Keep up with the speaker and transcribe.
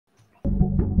All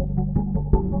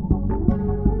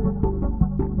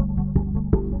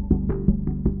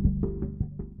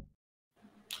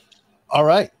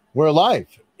right, we're live.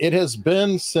 It has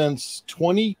been since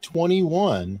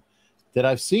 2021 that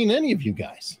I've seen any of you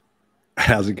guys.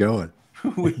 How's it going?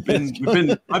 I've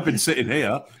been sitting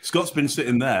here. Scott's been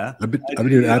sitting there. I've been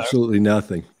doing absolutely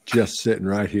nothing. Just sitting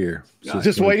right here.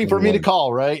 Just waiting for me to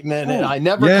call, right? And then I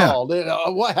never called.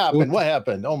 What happened? What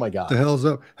happened? Oh my God. What the hell's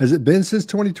up? Has it been since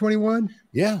 2021?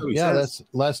 Yeah. Yeah. That's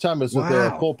last time was with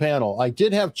the full panel. I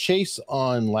did have Chase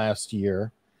on last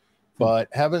year, but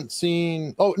haven't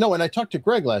seen. Oh, no. And I talked to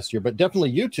Greg last year, but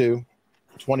definitely you two,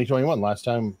 2021. Last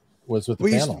time was with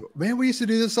the panel. We used to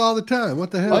do this all the time.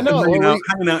 What the hell? I know.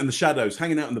 Hanging out in the shadows,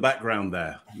 hanging out in the background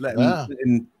there.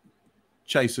 Letting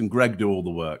Chase and Greg do all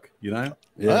the work, you know?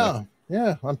 Yeah.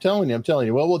 Yeah. I'm telling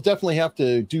you. Well, we'll definitely have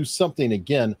to do something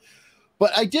again.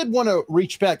 But I did want to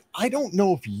reach back. I don't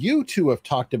know if you two have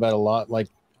talked about a lot. Like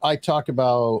I talk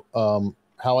about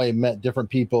how I met different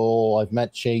people. I've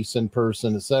met Chase in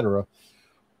person, etc.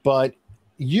 But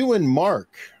you and Mark,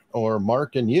 or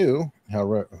Mark and you,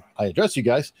 however I address you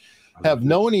guys, have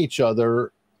known each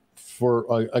other for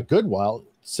a good while,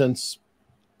 since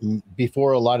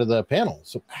before a lot of the panels.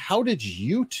 So how did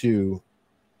you two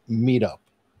meet up?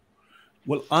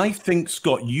 Well, I think,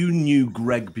 Scott, you knew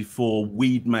Greg before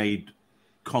we'd made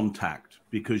contact,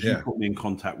 because you put me in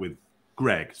contact with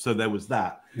Greg. So there was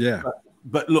that. Yeah.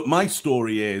 But look, my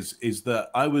story is that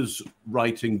I was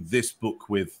writing this book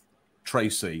with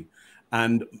Tracy,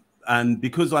 and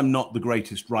because I'm not the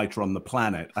greatest writer on the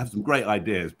planet, I have some great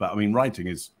ideas, but I mean, writing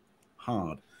is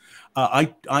hard.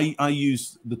 I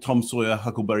use the Tom Sawyer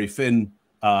Huckleberry Finn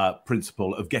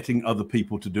principle of getting other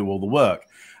people to do all the work.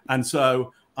 And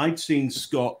so I'd seen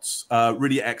Scott's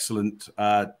really excellent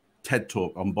TED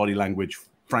talk on body language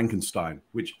Frankenstein,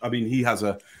 which, I mean, he has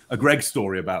a Greg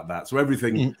story about that. So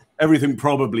everything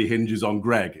probably hinges on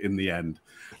Greg in the end.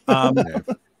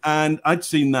 And I'd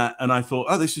seen that and I thought,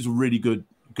 oh, this is a really good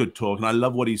talk. And I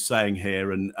love what he's saying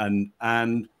here.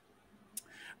 And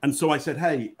so I said,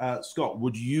 hey, Scott,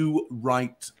 would you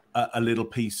write a little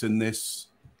piece in this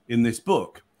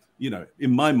book? You know,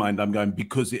 in my mind, I'm going,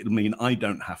 because it'll mean I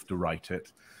don't have to write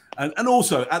it. And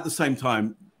also at the same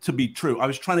time, to be true, I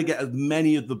was trying to get as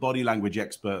many of the body language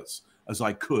experts as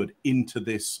I could into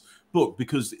this book,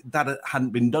 because that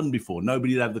hadn't been done before.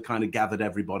 Nobody had ever kind of gathered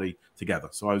everybody together.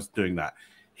 So I was doing that.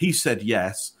 He said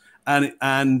yes.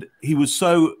 And he was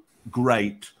so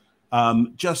great,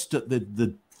 just at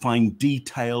the fine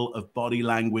detail of body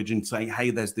language, and saying, hey,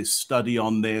 there's this study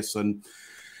on this, and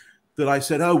that I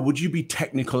said, oh, would you be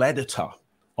technical editor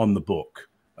on the book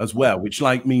as well? Which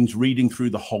like means reading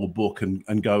through the whole book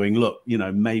and going, look, you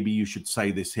know, maybe you should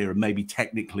say this here, and maybe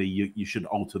technically you should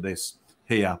alter this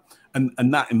here.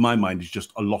 And that in my mind is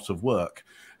just a lot of work.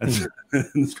 And,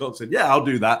 and Scott said, yeah, I'll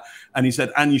do that. And he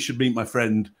said, and you should meet my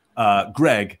friend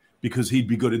Greg, because he'd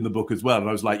be good in the book as well. And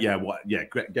I was like, yeah, what? Yeah,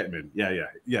 get him in.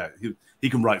 Yeah. He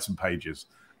can write some pages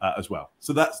as well.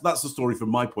 So that's the story from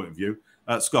my point of view.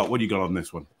 Scott, what do you got on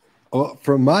this one? Well,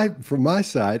 from my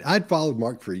side, I'd followed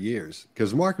Mark for years,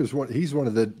 because Mark was he's one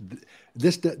of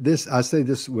this. I say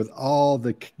this with all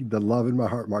the love in my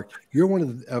heart, Mark. You're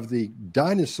one of the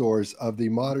dinosaurs of the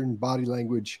modern body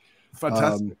language.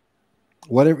 Fantastic.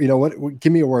 Whatever, you know, what?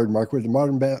 Give me a word, Mark. With the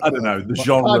modern, I don't know, the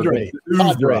genre.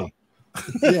 Padre.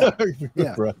 Yeah.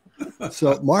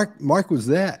 So Mark was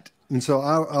that, and so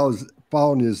I was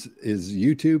following his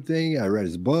YouTube thing. I read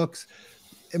his books,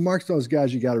 and Mark's one of those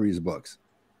guys you got to read his books.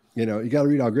 You know, you got to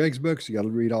read all Greg's books, you got to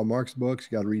read all Mark's books,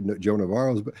 you got to read Joe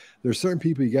Navarro's. But there's certain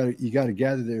people you got to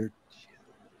gather there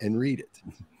and read it.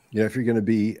 You know, if you're going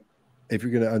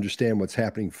to understand what's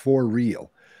happening for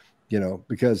real, you know,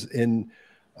 because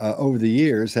over the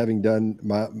years, having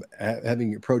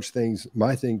approached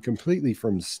my thing completely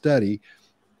from study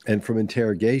and from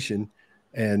interrogation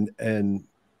and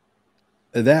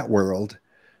that world,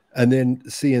 and then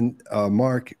seeing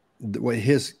Mark,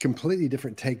 his completely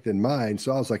different take than mine.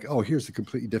 So I was like, oh, here's a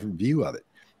completely different view of it.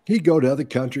 He'd go to other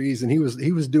countries, and he was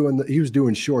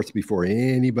doing shorts before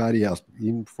anybody else,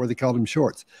 even before they called him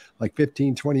shorts, like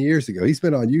 15, 20 years ago. He's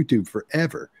been on YouTube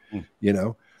forever, you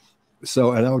know.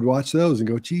 So, and I would watch those and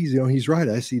go, geez, you know, he's right.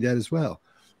 I see that as well.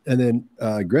 And then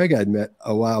Greg I'd met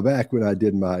a while back when I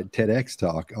did my TEDx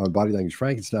talk on body language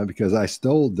Frankenstein, because I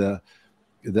stole the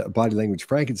body language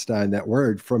Frankenstein, that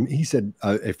word from, he said,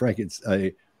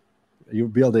 you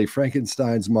build a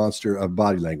Frankenstein's monster of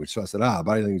body language. So I said,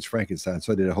 body language Frankenstein.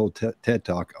 So I did a whole TED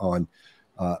talk on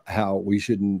how we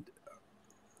shouldn't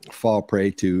fall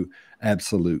prey to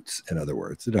absolutes, in other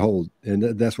words. And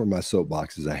that's where my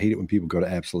soapbox is. I hate it when people go to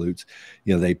absolutes.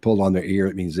 You know, they pull on their ear,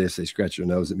 it means this. They scratch their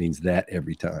nose, it means that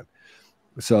every time.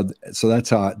 So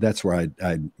that's where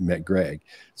I met Greg.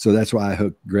 So that's why I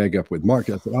hooked Greg up with Mark.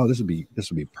 I thought, oh, this would be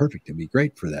perfect. It'd be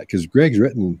great for that, because Greg's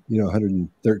written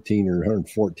 113 or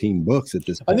 114 books at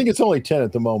this point. I think it's only 10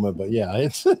 at the moment, but yeah,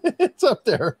 it's up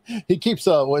there. He keeps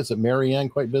what is it, Marianne,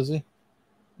 quite busy.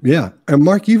 Yeah, and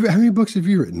Mark, how many books have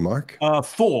you written, Mark?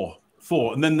 4,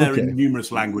 and then they're in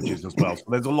numerous languages as well. So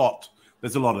there's a lot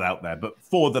out there, but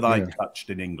 4 that I touched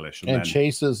in English. And then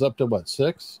Chase is up to what,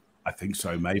 6? I think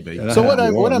so, maybe. So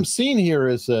what I'm seeing here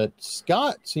is that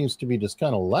Scott seems to be just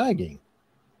kind of lagging.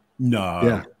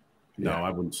 No, I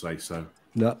wouldn't say so.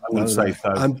 No, I wouldn't say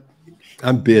so.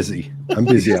 I'm busy. I'm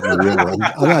busy out in the real world.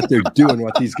 I'm out there doing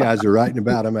what these guys are writing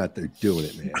about. I'm out there doing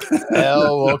it, man.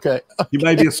 Oh, okay. You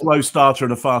may be a slow starter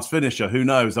and a fast finisher. Who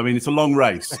knows? I mean, it's a long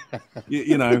race.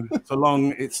 You know, it's a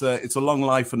long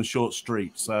life and a short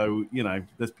street. So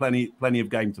there's plenty of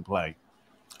game to play.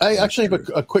 I actually have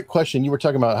a quick question. You were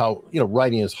talking about how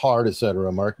writing is hard,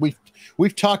 etc. Mark,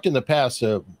 we've talked in the past,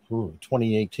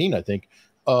 2018, I think,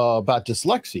 about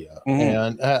dyslexia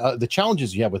and the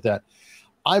challenges you have with that.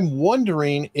 I'm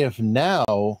wondering if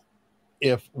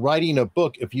writing a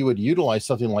book, if you would utilize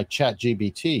something like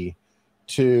ChatGPT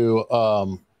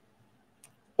to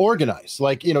organize,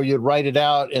 like you'd write it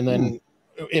out, and then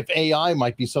if AI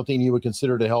might be something you would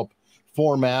consider to help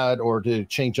format or to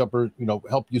change up or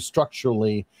help you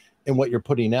structurally in what you're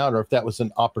putting out, or if that was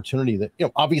an opportunity that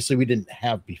obviously we didn't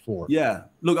have before. Yeah,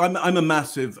 look, I'm a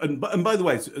massive and by the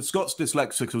way, Scott's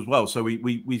dyslexic as well, so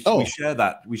we share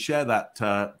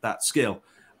that skill,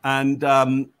 and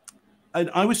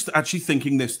I was actually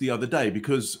thinking this the other day,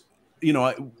 because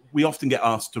we often get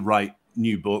asked to write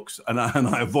new books, and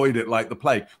I avoid it like the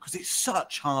plague, because it's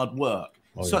such hard work.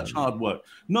 Hard work.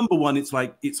 Number one,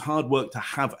 it's hard work to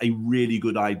have a really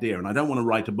good idea, and I don't want to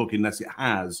write a book unless it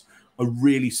has a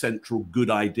really central good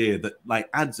idea that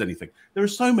adds anything. There are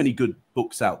so many good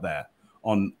books out there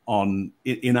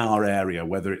in our area,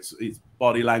 whether it's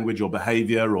body language or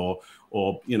behavior or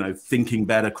thinking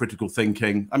better, critical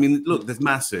thinking. I mean, look, there's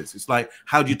masses. It's like,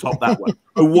 how do you top that one?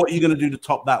 Or what are you going to do to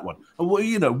top that one? And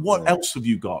what else have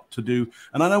you got to do?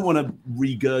 And I don't want to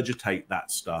regurgitate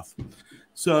that stuff.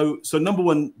 So number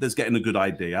one, there's getting a good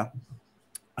idea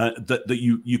that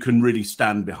you can really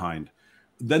stand behind.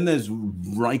 Then there's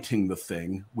writing the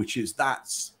thing,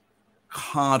 that's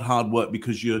hard work,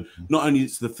 because you're not only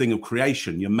it's the thing of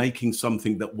creation, you're making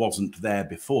something that wasn't there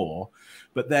before,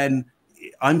 but then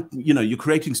you're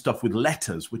creating stuff with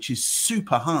letters, which is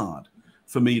super hard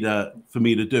for me to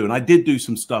do. And I did do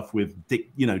some stuff with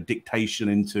dictation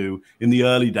in the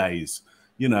early days,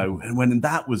 and when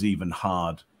that was even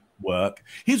hard work.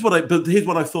 Here's what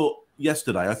I thought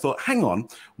yesterday. I thought, hang on,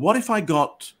 what if I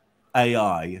got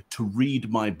AI to read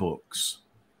my books?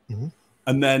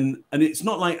 And it's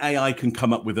not like AI can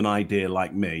come up with an idea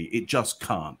like me. It just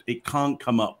can't. It cannot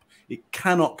come up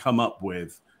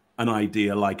with an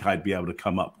idea like I'd be able to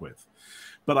come up with.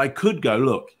 But I could go,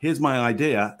 look, here's my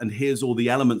idea, and here's all the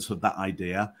elements of that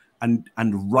idea, and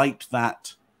write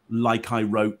that like I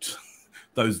wrote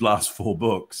those last 4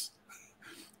 books.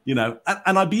 And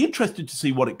I'd be interested to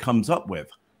see what it comes up with.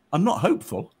 I'm not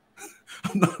hopeful.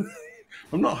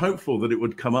 I'm not hopeful that it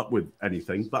would come up with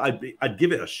anything, but I'd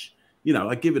give it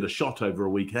a shot over a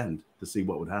weekend to see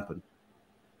what would happen.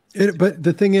 But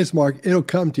the thing is, Mark, it'll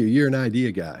come to you. You're an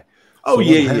idea guy. Oh, so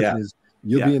yeah.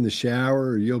 You'll be in the shower,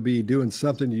 or you'll be doing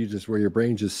something where your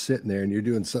brain's just sitting there, and you're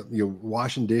doing something, you're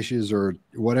washing dishes or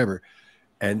whatever,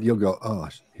 and you'll go, oh,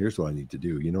 here's what I need to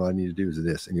do. What I need to do is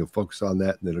this, and you'll focus on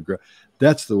that, and then it'll grow.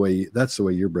 That's the way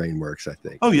your brain works, I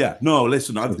think. Oh yeah, no,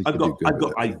 listen, I've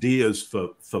got ideas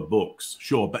for books,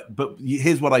 sure, but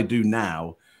here's what I do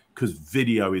now, because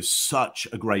video is such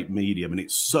a great medium, and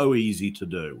it's so easy to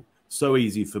do, so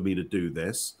easy for me to do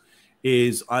this,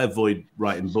 is I avoid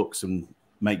writing books and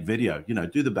make video.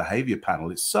 Do the behavior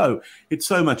panel. It's so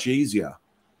much easier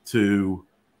to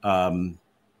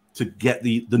get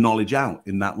the knowledge out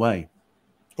in that way.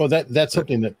 Well, that's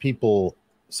something that people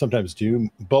sometimes do.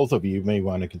 Both of you may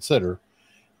want to consider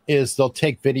is they'll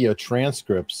take video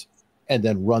transcripts and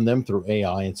then run them through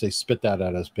AI and say, spit that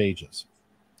out as pages.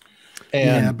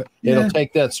 And it'll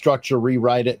take that structure,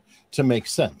 rewrite it to make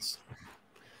sense.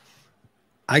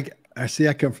 I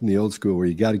come from the old school where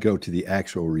you got to go to the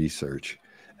actual research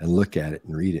and look at it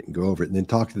and read it and go over it, and then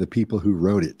talk to the people who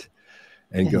wrote it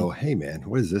and go, hey man,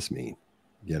 what does this mean?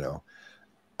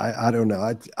 I don't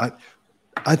know.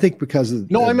 I think because of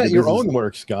no, I meant your business. own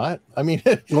work, Scott. I mean,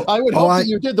 Well, I would hope that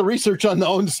you did the research on the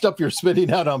own stuff you're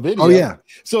spitting out on video. Oh yeah.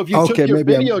 So if you took your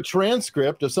video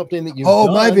transcript of something that you've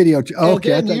done, my video.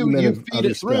 Okay, and then you feed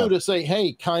it through to say,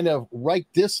 hey, kind of write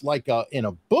this like in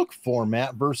a book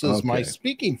format versus my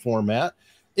speaking format.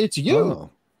 It's you. Oh.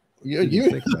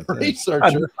 You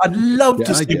researcher. I'd love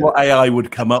to see what AI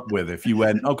would come up with if you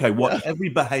went, okay, watch every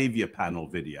behavior panel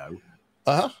video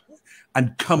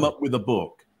and come up with a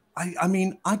book. I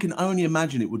mean, I can only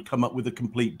imagine it would come up with a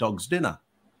complete dog's dinner.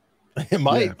 It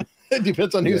might. It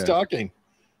depends on who's talking.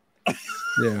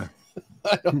 Yeah.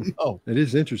 I don't know. It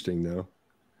is interesting, though.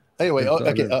 Anyway,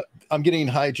 okay, I'm getting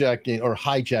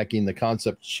hijacking the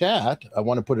concept chat. I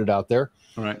want to put it out there.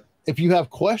 All right. If you have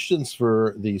questions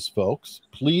for these folks,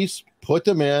 please put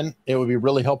them in. It would be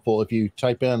really helpful if you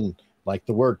type in like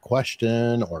the word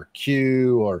question or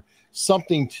Q or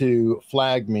something to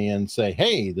flag me and say,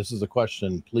 hey, this is a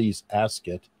question, please ask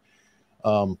it.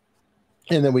 And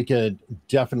then we could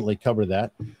definitely cover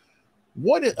that.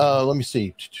 Let me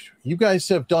see. You guys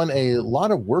have done a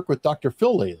lot of work with Dr.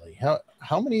 Phil lately.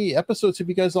 How many episodes have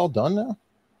you guys all done now?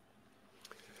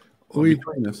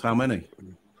 How many?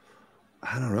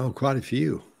 I don't know, quite a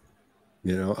few.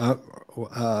 You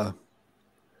know,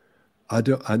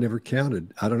 I never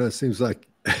counted. I don't know. It seems like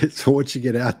so once you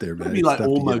get out there, man, maybe like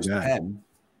almost 10.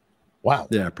 Wow.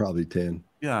 Yeah, probably 10.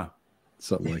 Yeah,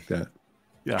 something like that.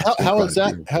 Yeah. How has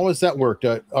that worked?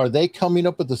 Are they coming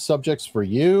up with the subjects for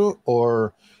you,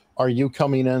 or are you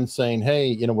coming in saying, hey,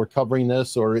 you know, we're covering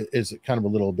this, or is it kind of a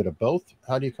little bit of both?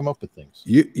 How do you come up with things?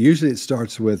 Usually it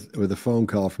starts with a phone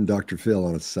call from Dr. Phil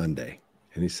on a Sunday,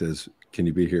 and he says, can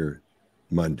you be here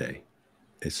Monday?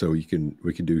 And so we can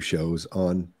do shows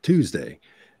on Tuesday.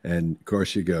 And of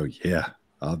course you go, yeah,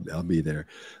 I'll be there.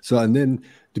 So, and then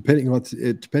depending on what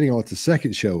the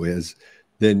second show is,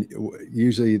 then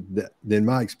usually then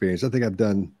my experience, I think I've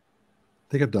done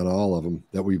all of them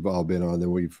that we've all been on.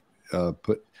 Then we've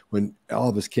put, when all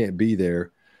of us can't be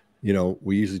there, you know,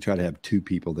 we usually try to have 2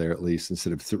 people there at least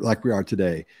instead of like we are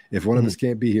today. If one of us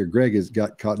can't be here, Greg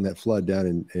got caught in that flood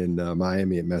down in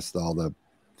Miami. It messed all the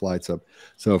flights up.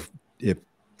 So if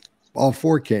all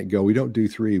 4 can't go, we don't do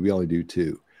 3. We only do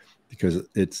 2 because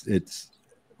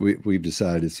we've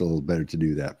decided it's a little better to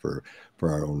do that for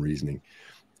our own reasoning.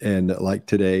 And like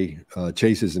today,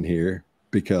 Chase isn't here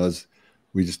because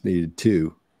we just needed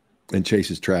 2, and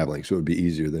Chase is traveling, so it would be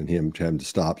easier than him having to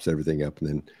stop, set everything up,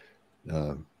 and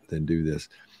then do this.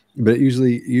 But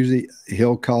usually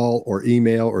he'll call or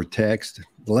email or text.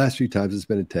 The last few times it's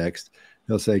been a text.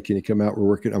 He'll say, "Can you come out?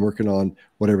 I'm working on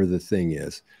whatever the thing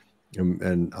is,"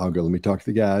 and I'll go, "Let me talk to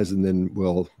the guys," and then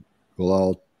we'll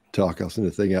all talk. I'll send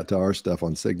a thing out to our stuff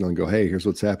on Signal and go, "Hey, here's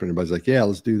what's happening." Everybody's like, "Yeah,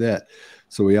 let's do that."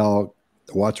 So we all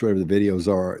watch whatever the videos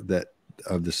are that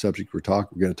of the subject we're going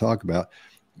to talk about,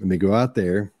 and they go out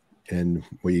there and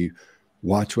we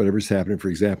watch whatever's happening. For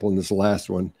example, in this last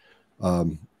one,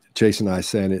 Chase and I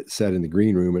sat in the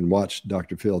green room and watched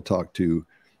Dr. Phil talk to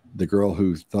the girl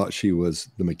who thought she was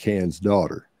the McCann's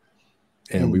daughter.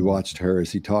 And we watched her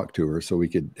as he talked to her so we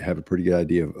could have a pretty good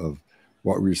idea of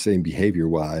what we were saying behavior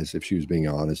wise, if she was being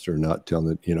honest or not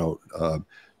telling it, you know,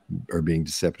 or being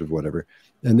deceptive, whatever.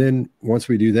 And then once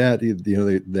we do that, you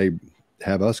know, they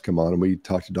have us come on and we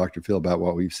talk to Dr. Phil about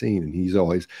what we've seen. And he's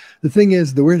always, the thing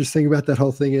is, the weirdest thing about that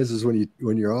whole thing is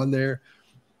when you're on there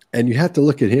and you have to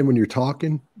look at him when you're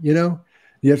talking, you know,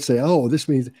 you have to say, oh, this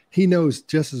means he knows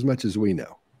just as much as we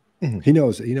know. He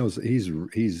knows he's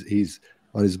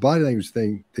on his body language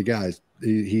thing. The guy's,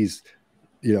 he's,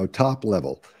 you know, top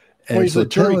level. And well, he's a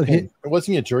jury,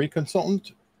 wasn't he a jury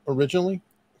consultant originally?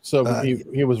 So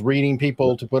he was reading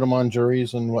people to put them on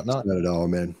juries and whatnot. Not at all,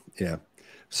 man. Yeah.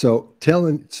 So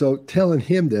telling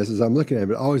him this as I'm looking at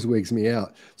it always wigs me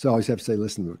out. So I always have to say,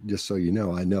 listen, just so you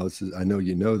know, I know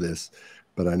you know this,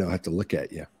 but I know I have to look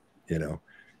at you, you know.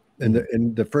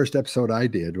 And the first episode I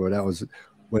did,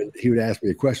 when he would ask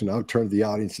me a question, I would turn to the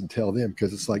audience and tell them,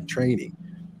 because it's like training.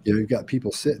 You know, you've got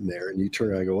people sitting there and you turn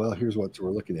around and go, well, here's what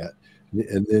we're looking at.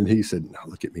 And then he said, no,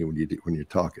 look at me when you're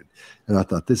talking. And I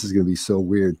thought, this is going to be so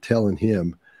weird telling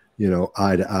him, you know,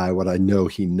 eye to eye what I know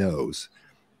he knows.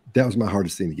 That was my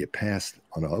hardest thing to get past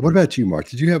on all. What about you, Mark?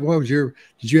 Did you have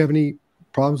any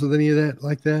problems with any of that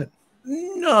like that?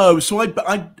 No. So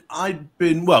I'd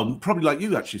been, well, probably like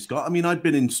you actually, Scott. I mean, I'd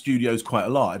been in studios quite a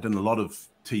lot. I'd done a lot of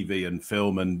TV and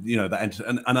film and, you know, that.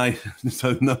 And I,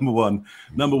 so number one,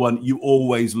 you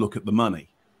always look at the money.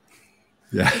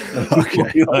 Yeah.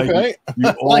 Okay. You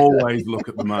always look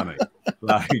at the money.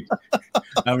 Like,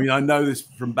 I mean, I know this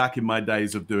from back in my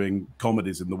days of doing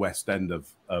comedies in the West End of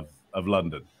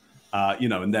London. You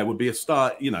know, and there would be a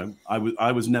star. You know,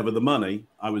 I was never the money.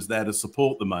 I was there to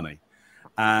support the money.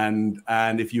 And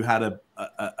if you had a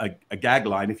gag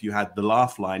line, if you had the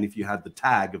laugh line, if you had the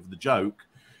tag of the joke,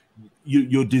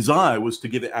 your desire was to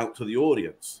give it out to the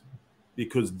audience,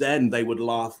 because then they would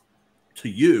laugh to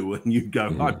you and you'd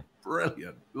go, "I'm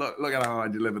brilliant. Look at how I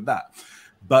delivered that."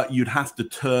 But you'd have to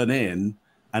turn in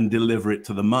and deliver it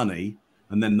to the money,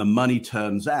 and then the money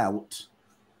turns out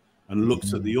and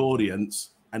looks at the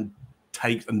audience and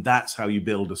takes, and that's how you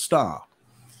build a star.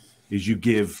 Is you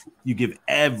give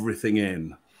everything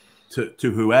in to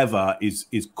whoever is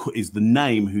the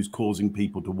name who's causing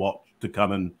people to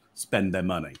come and spend their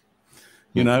money,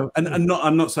 you know. And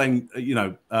I'm not saying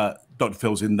Dr.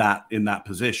 Phil's in that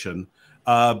position,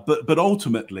 but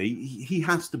ultimately he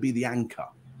has to be the anchor.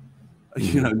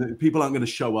 You know, people aren't going to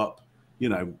show up, you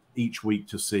know, each week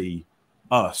to see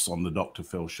us on the Dr.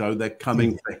 Phil show. They're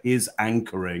coming for his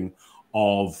anchoring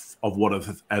of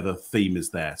whatever theme is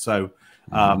there. So.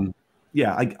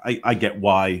 Yeah, I get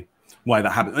why that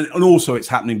happened, and also it's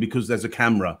happening because there's a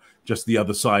camera just the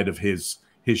other side of his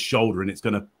shoulder, and it's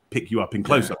going to pick you up in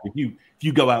close up. If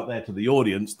you go out there to the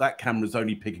audience, that camera's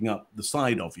only picking up the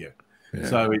side of you,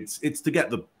 so it's to get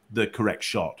the correct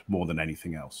shot more than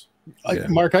anything else.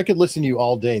 Mark, I could listen to you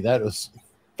all day. That was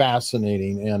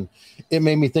fascinating, and it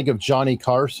made me think of Johnny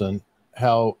Carson,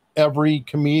 how every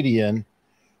comedian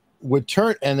would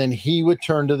turn, and then he would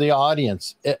turn to the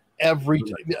audience every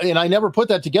time. And I never put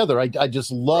that together. I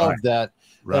just love that.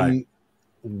 And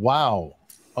wow.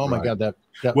 Oh my God. That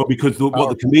well, because what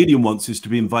the comedian wants is to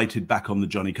be invited back on the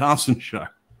Johnny Carson show.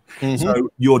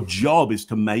 So your job is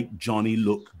to make Johnny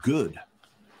look good.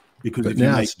 Because if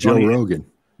now you make it's Joe Rogan.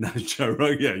 Now it's Joe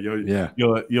Rogan. Yeah.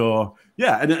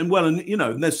 And you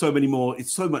know, and there's so many more.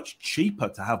 It's so much cheaper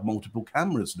to have multiple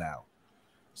cameras now.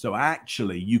 So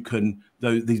actually you can,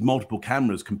 these multiple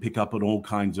cameras can pick up on all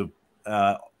kinds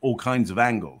of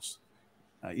angles,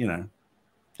 you know.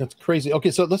 That's crazy.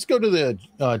 Okay, so let's go to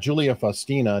the Julia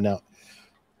Faustina now.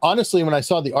 Honestly, when I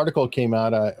saw the article come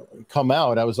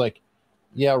out, I was like,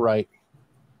 yeah, right.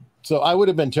 So I would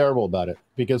have been terrible about it,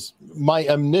 because my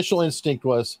initial instinct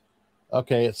was,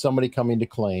 okay, it's somebody coming to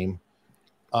claim.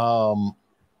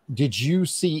 Did you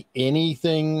see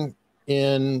anything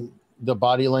in the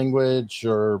body language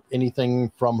or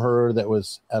anything from her that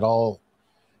was at all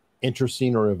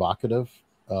interesting or evocative?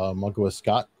 I'll go with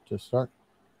Scott to start.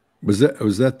 Was that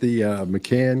the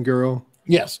McCann girl?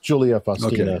 Yes, Julia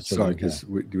Faustina. Okay, sorry, because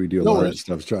we do a lot of that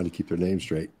stuff. I was trying to keep their name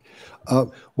straight.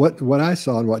 What I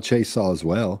saw and what Chase saw as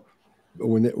well,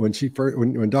 when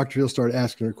Dr. Phil started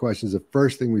asking her questions, the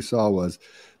first thing we saw was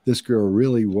this girl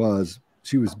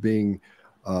she was being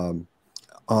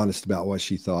honest about what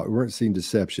she thought. We weren't seeing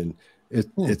deception.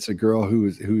 It's a girl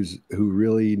who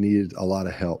really needed a lot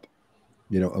of help,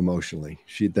 you know, emotionally.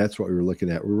 That's what we were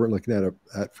looking at. We weren't looking at it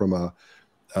from a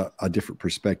different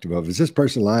perspective of, is this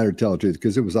person lying or telling the truth?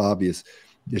 Because it was obvious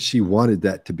that she wanted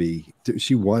to be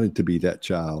that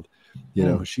child. You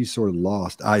know, she sort of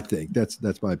lost. I think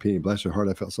that's my opinion. Bless her heart.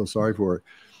 I felt so sorry for her,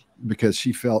 because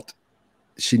she felt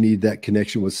she needed that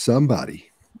connection with somebody.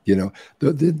 You know,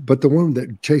 but the woman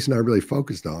that Chase and I really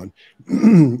focused on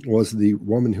was the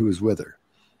woman who was with her,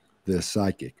 the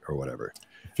psychic or whatever,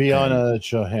 Fiona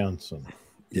Johansson.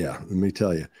 Yeah, let me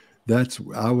tell you,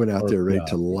 I went out there ready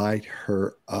to light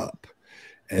her up,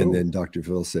 and then Dr.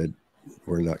 Phil said,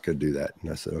 "We're not going to do that,"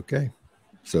 and I said, "Okay."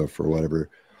 So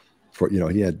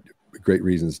he had great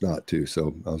reasons not to.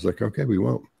 So I was like, "Okay, we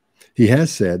won't." He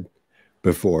has said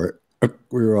before,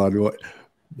 we were on what,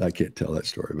 I can't tell that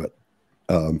story, but.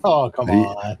 Oh, come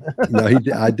on. No,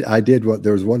 I did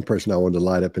there was one person I wanted to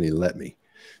light up, and he let me,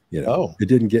 you know. It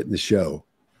didn't get in the show,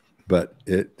 but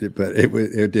it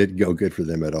didn't go good for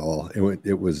them at all.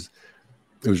 It was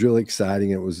really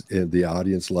exciting. The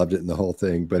audience loved it and the whole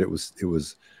thing, but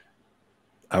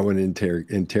I went in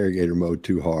interrogator mode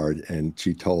too hard, and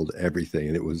she told everything,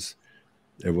 and it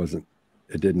wasn't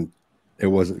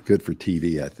good for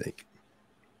TV, I think.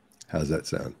 How's that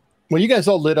sound? Well, you guys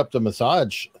all lit up the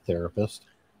massage therapist.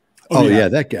 Oh yeah,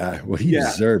 that guy. Well, he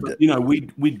deserved it. You know,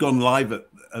 we'd gone live at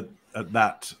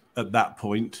that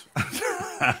point,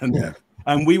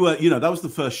 and we were, you know, that was the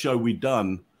first show we'd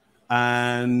done,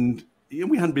 and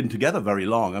we hadn't been together very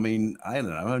long. I mean, I don't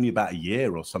know, only about a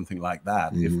year or something like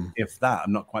that, if that.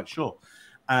 I'm not quite sure.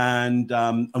 And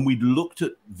we'd looked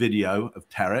at video of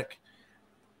Tarek,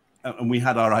 and we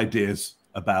had our ideas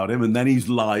about him, and then he's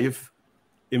live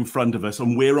in front of us,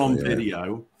 and we're on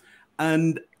video,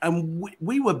 and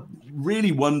we were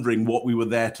really wondering what we were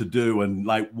there to do, and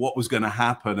like what was going to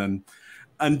happen,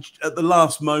 And at the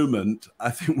last moment,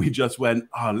 I think we just went,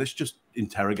 oh, let's just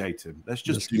interrogate him. Let's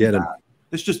just do get that. him.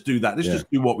 Let's just do that. Let's just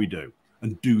do what we do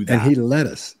and do that. And he let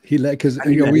us. Because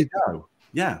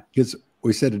because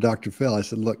we said to Dr. Phil, I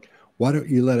said, look, why don't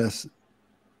you let us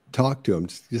talk to him?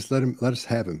 Just let us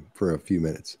have him for a few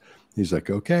minutes. He's like,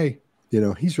 okay. You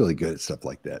know, he's really good at stuff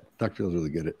like that. Dr. Phil's really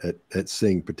good at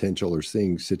seeing potential or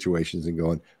seeing situations and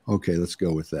going, okay, let's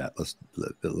go with that.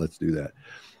 Let's do that.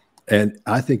 And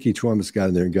I think each one of us got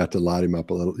in there and got to light him up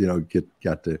a little, you know,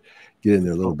 got to get in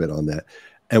there a little bit on that.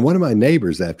 And one of my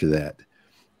neighbors after that,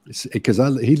 because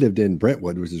he lived in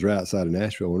Brentwood, which is right outside of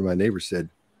Nashville. One of my neighbors said,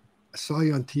 I saw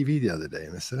you on TV the other day.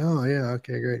 And I said, oh, yeah,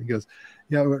 okay, great. He goes,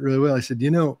 yeah, it went really well. I said,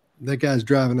 you know, that guy's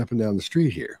driving up and down the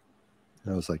street here.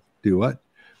 And I was like, do what?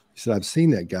 He said, I've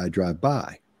seen that guy drive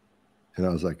by. And I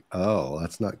was like, oh,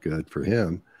 that's not good for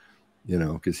him, you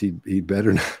know, because he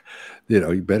better not, you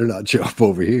know, he better not show up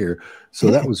over here.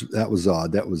 So that was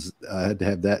odd. I had to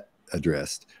have that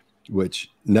addressed,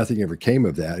 which nothing ever came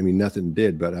of that. I mean, nothing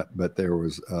did, but there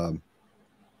was,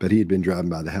 but he had been driving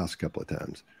by the house a couple of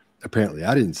times. Apparently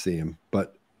I didn't see him,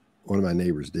 but one of my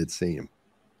neighbors did see him.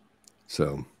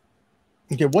 So.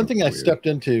 Okay, one thing I stepped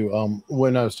into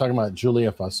when I was talking about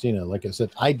Julia Faustina, like I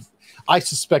said, I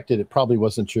suspected it probably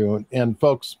wasn't true. And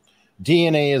folks,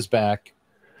 DNA is back.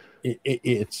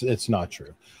 It's not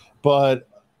true. But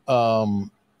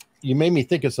you made me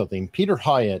think of something. Peter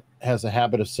Hyatt has a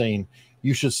habit of saying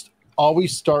you should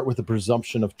always start with a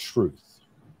presumption of truth.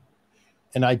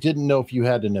 And I didn't know if you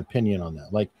had an opinion on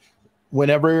that. Like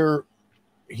whenever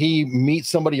he meets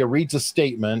somebody or reads a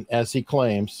statement, as he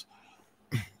claims,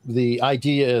 the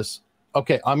idea is,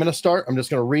 okay, I'm going to start. I'm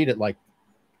just going to read it like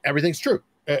everything's true.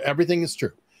 Everything is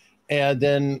true. And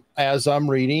then as I'm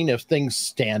reading, if things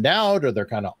stand out or they're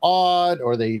kind of odd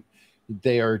or they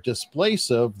are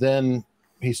displacive, then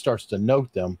he starts to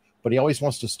note them. But he always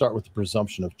wants to start with the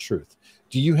presumption of truth.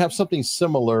 Do you have something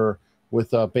similar with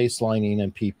baselining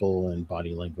and people and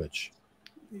body language?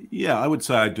 Yeah, I would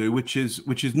say I do, which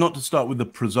is not to start with the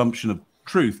presumption of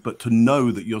truth, but to know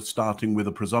that you're starting with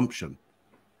a presumption.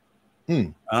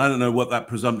 I don't know what that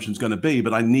presumption is going to be,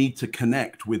 but I need to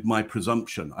connect with my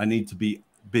presumption. I need to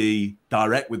be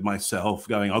direct with myself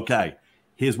going, okay,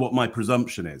 here's what my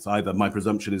presumption is. Either my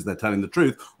presumption is they're telling the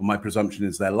truth, or my presumption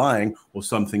is they're lying, or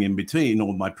something in between,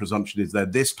 or my presumption is they're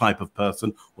this type of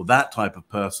person or that type of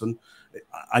person.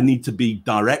 I need to be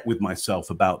direct with myself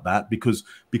about that because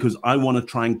I want to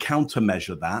try and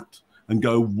countermeasure that and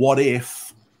go, what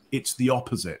if it's the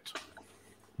opposite?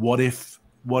 What if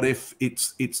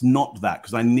it's not that?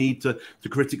 Because I need to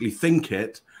critically think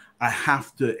it. I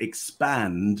have to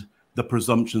expand the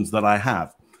presumptions that I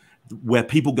have. Where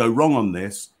people go wrong on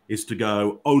this is to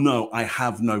go, oh no, I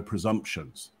have no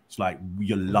presumptions. It's like,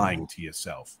 you're lying to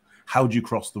yourself. How do you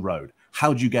cross the road?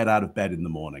 How do you get out of bed in the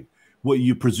morning? Well,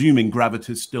 you're presuming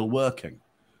gravity's still working.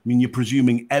 I mean, you're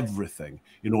presuming everything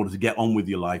in order to get on with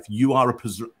your life. You are a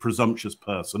presumptuous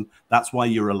person. That's why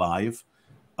you're alive.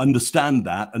 Understand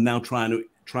that and now try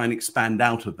and expand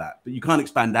out of that. But you can't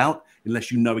expand out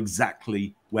unless you know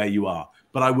exactly where you are.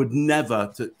 But I would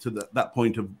never, to that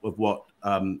point of what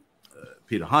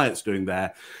Peter Hyatt's doing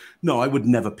there, no, I would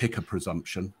never pick a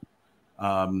presumption.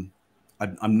 I'm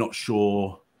not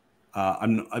sure.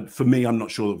 For me, I'm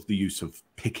not sure of the use of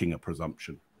picking a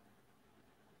presumption.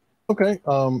 Okay.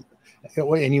 And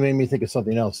you made me think of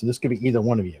something else. And this could be either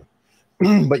one of you.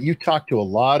 But you talk to a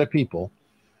lot of people,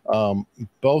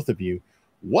 both of you.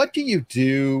 What do you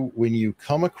do when you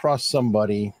come across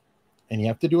somebody and you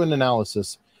have to do an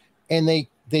analysis and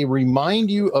they remind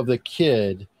you of the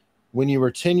kid when you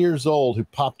were 10 years old who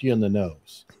popped you in the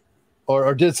nose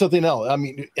or did something else? I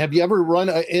mean, have you ever run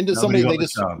into somebody they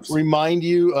just remind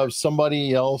you of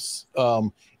somebody else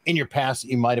in your past that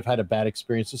you might have had a bad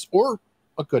experiences or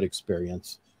a good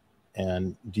experience?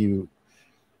 And do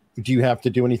you have to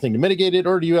do anything to mitigate it,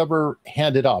 or do you ever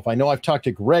hand it off? I know I've talked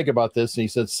to Greg about this, and he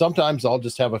said sometimes I'll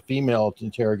just have a female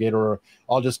interrogator, or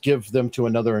I'll just give them to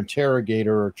another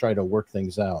interrogator or try to work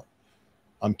things out.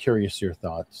 I'm curious your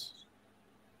thoughts.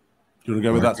 Do you want to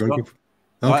go with that,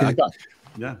 Scott? Okay.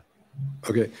 Yeah.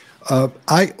 Okay.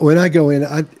 When I go in,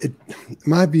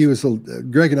 my view is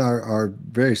Greg and I are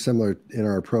very similar in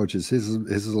our approaches. His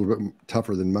is a little bit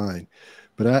tougher than mine.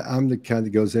 But I'm the kind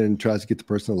that goes in and tries to get the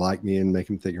person to like me and make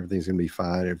them think everything's going to be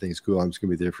fine, everything's cool. I'm just going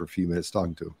to be there for a few minutes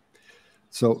talking to them.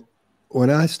 So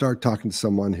when I start talking to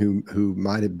someone who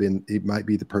it might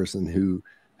be the person who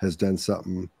has done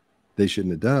something they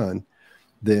shouldn't have done,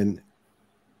 then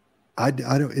I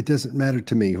don't. It doesn't matter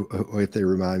to me if they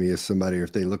remind me of somebody or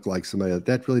if they look like somebody.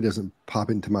 That really doesn't pop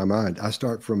into my mind. I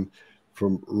start from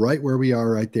from right where we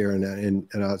are right there. And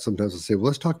I sometimes I'll say, well,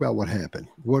 let's talk about what happened.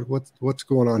 What's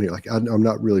going on here? Like, I'm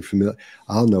not really familiar.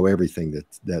 I'll know everything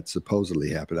that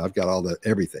supposedly happened. I've got all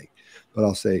everything, but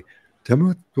I'll say, tell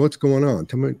me what's going on.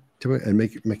 Tell me, and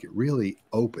make it really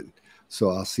open. So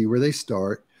I'll see where they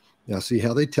start. And I'll see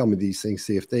how they tell me these things.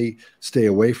 See if they stay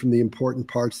away from the important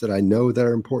parts that I know that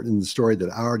are important in the story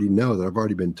that I already know, that I've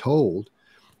already been told,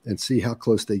 and see how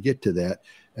close they get to that.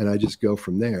 And I just go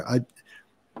from there.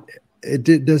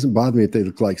 It doesn't bother me if they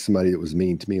look like somebody that was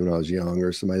mean to me when I was young,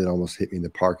 or somebody that almost hit me in the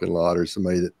parking lot, or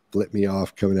somebody that flipped me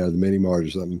off coming out of the mini mart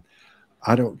or something.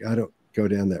 I don't go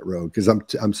down that road because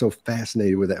I'm so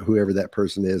fascinated with that, whoever that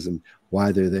person is and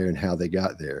why they're there and how they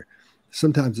got there.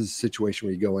 Sometimes it's a situation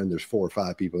where you go in, there's 4 or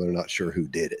 5 people that are not sure who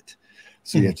did it.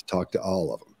 So you have to talk to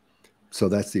all of them. So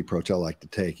that's the approach I like to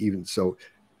take. Even so,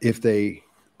 if they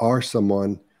are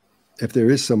someone, if there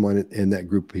is someone in that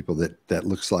group of people that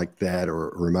looks like that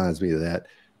or reminds me of that,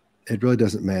 it really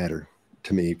doesn't matter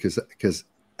to me because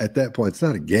at that point it's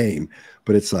not a game,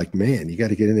 but it's like, man, you got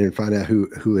to get in there and find out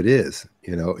who it is.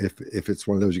 You know, if it's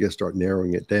one of those, you got to start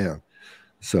narrowing it down.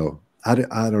 So I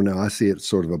don't know. I see it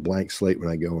sort of a blank slate when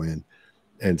I go in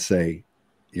and say,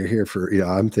 you're here for,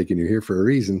 I'm thinking you're here for a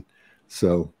reason.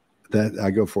 So that I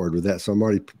go forward with that. So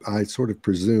I sort of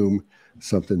presume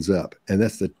something's up, and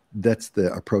that's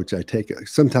the approach I take.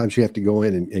 Sometimes you have to go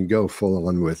in and go full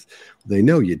on with, they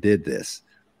know you did this.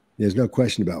 There's no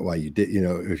question about why you did,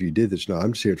 if you did this. No,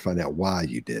 I'm just here to find out why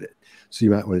you did it. So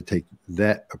you might want to take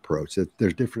that approach.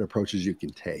 There's different approaches you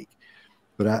can take,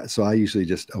 but I usually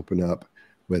just open up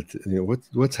with,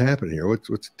 what's happening here?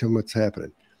 Tell me what's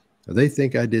happening. They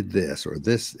think I did this, or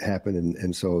this happened,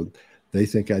 and so they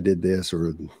think I did this,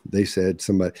 or they said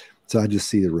somebody. So I just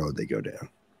see the road they go down.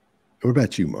 What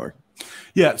about you, Mark?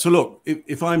 Yeah. So look,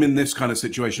 if I'm in this kind of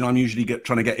situation, I'm usually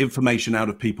trying to get information out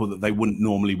of people that they wouldn't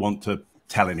normally want to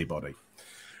tell anybody.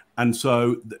 And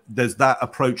so there's that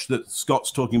approach that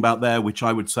Scott's talking about there, which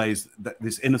I would say is that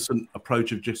this innocent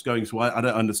approach of just going, so I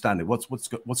don't understand it.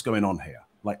 What's going on here?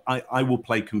 Like I will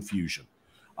play confusion.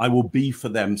 I will be for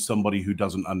them somebody who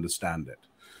doesn't understand it,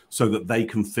 so that they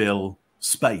can fill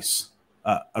space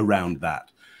around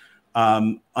that.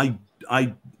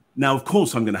 Now, of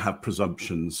course, I'm going to have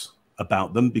presumptions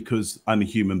about them because I'm a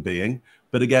human being.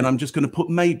 But again, I'm just going to put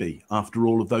maybe after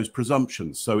all of those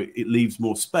presumptions. So it leaves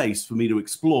more space for me to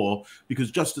explore, because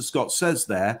just as Scott says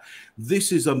there,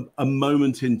 this is a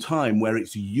moment in time where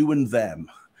it's you and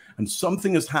them. And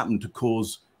something has happened to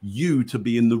cause you to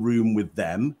be in the room with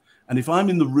them. And if I'm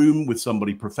in the room with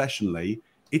somebody professionally,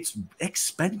 it's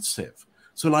expensive.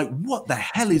 So like, what the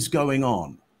hell is going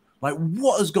on? Like,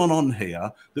 what has gone on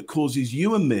here that causes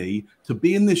you and me to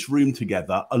be in this room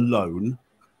together alone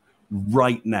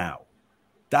right now?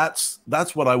 That's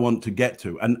what I want to get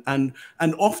to. And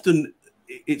often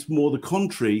it's more the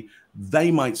contrary.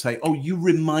 They might say, oh, you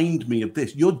remind me of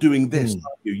this. You're doing this,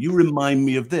 aren't you? You remind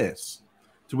me of this.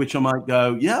 To which I might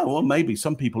go, yeah, well, maybe.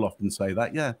 Some people often say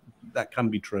that. Yeah, that can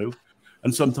be true.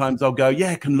 And sometimes I'll go,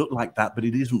 yeah, it can look like that, but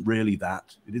it isn't really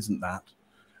that. It isn't that.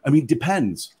 I mean, it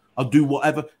depends. I'll do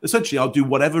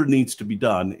whatever needs to be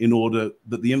done in order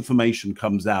that the information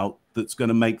comes out that's going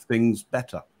to make things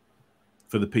better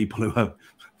for the people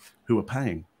who are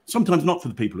paying. Sometimes not for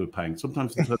the people who are paying.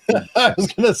 Sometimes I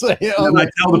was going to say, and I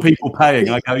tell the people paying,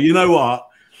 I go, you know what?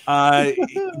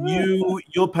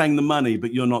 You're paying the money,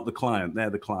 but you're not the client. They're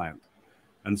the client.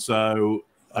 And so,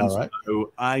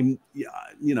 so I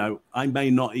may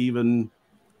not even,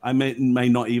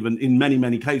 in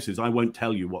many cases, I won't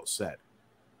tell you what's said.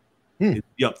 It'd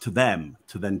be up to them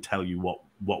to then tell you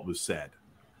what was said,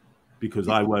 because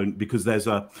I won't, because there's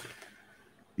a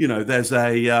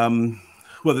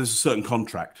certain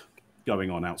contract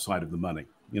going on outside of the money,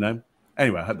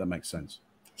 Anyway, I hope that makes sense.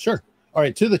 Sure. All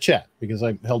right, to the chat, because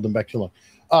I held them back too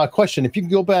long. Question: if you can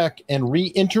go back and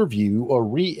re-interview or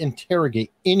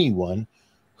re-interrogate anyone,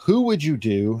 who would you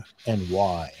do and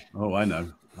why? Oh, I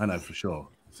know for sure.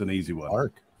 It's an easy one.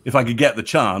 Mark. If I could get the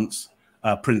chance,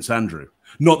 Prince Andrew.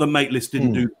 Not that Matelist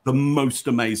didn't do the most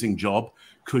amazing job,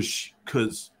 because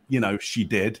she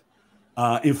did.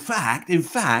 In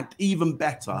fact, even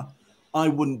better, I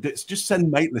wouldn't just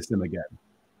send Matelist in again.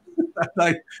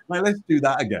 like, let's do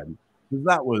that again, because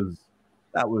that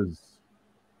was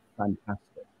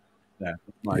fantastic.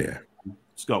 Yeah.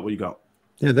 Scott, what you got?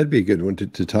 Yeah, that'd be a good one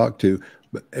to talk to,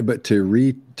 but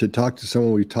to talk to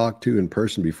someone we talked to in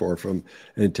person before from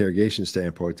an interrogation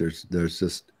standpoint. There's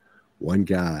just one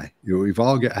guy. We've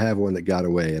all have one that got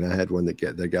away, and I had one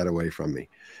that got away from me,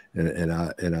 and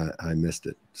I missed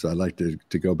it. So I'd like to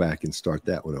go back and start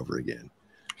that one over again.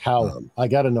 How? I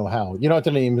got to know how. You don't have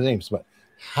to name names, but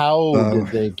How did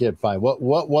they get by? What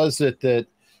was it that?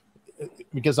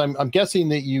 Because I'm guessing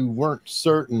that you weren't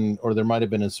certain, or there might have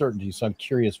been uncertainty. So I'm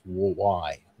curious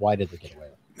why. Why did they get away?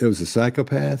 It was a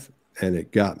psychopath, and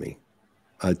it got me.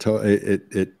 I told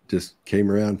it just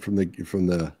came around from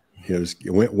the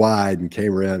it went wide and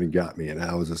came around and got me, and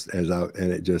I was just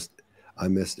I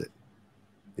missed it.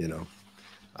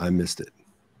 I missed it,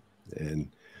 and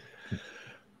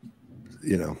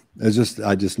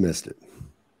I just missed it.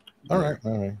 All right.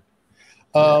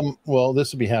 Well,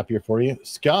 this will be happier for you,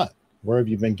 Scott. Where have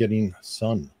you been getting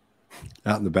sun?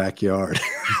 Out in the backyard.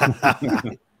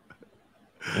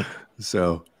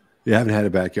 So, you haven't had a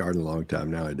backyard in a long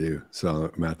time. Now I do.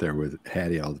 So I'm out there with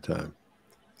Hattie all the time.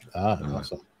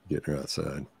 Awesome. Getting her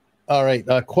outside. All right.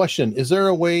 Question. Is there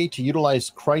a way to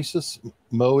utilize crisis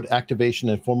mode activation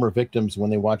in former victims when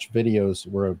they watch videos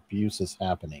where abuse is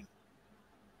happening?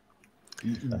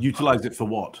 Utilize it for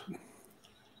what?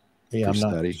 Yeah, I'm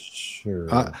study. not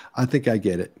sure. I think I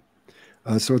get it.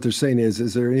 So what they're saying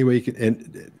is there any way you can,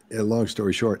 and long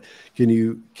story short, can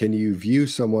you view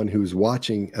someone who's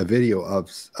watching a video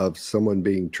of someone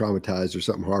being traumatized or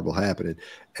something horrible happening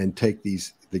and take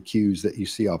the cues that you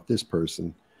see off this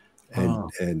person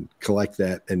and collect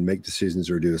that and make decisions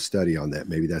or do a study on that?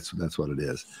 Maybe that's what it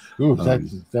is. Ooh,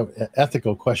 that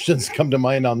ethical questions come to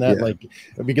mind on that, like,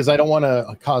 because I don't want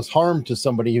to cause harm to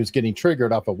somebody who's getting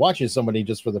triggered off of watching somebody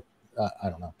just for the I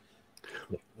don't know.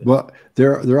 Well,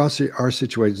 there also are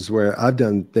situations where I've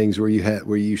done things where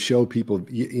you show people,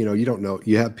 you don't know,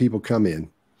 you have people come in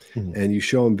and you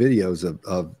show them videos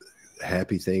of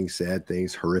happy things, sad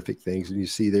things, horrific things, and you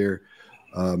see their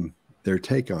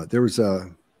take on it. There was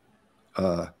a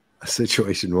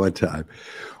situation one time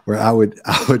where I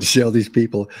would show these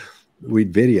people,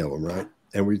 we'd video them, right,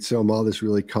 and we'd show them all this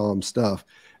really calm stuff,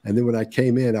 and then when I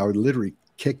came in, I would literally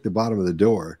kick the bottom of the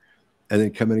door. And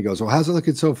then come in and goes, well, how's it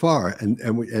looking so far?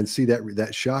 And see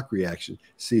that shock reaction,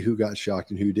 see who got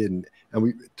shocked and who didn't.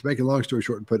 And to make a long story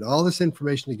short, put all this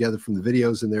information together from the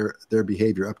videos and their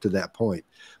behavior up to that point,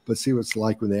 but see what it's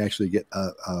like when they actually get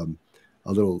a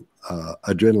little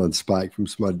adrenaline spike from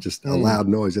somebody, just a loud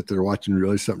noise that they're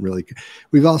watching something really.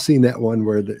 We've all seen that one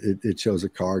where it shows a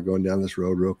car going down this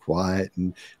road real quiet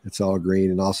and it's all green,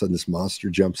 and all of a sudden this monster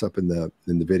jumps up in the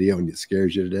video and it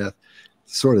scares you to death.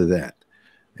 Sort of that.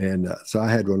 And so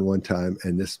I had one time,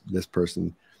 and this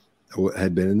person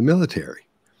had been in the military.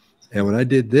 And when I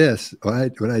did this, I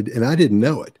didn't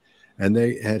know it, and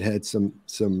they had some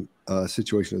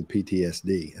situation with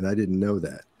PTSD, and I didn't know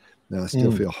that. Now I still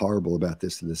feel horrible about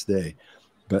this to this day,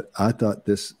 but I thought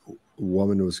this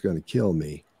woman was going to kill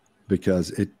me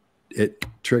because it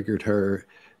triggered her,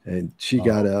 and she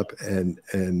got up and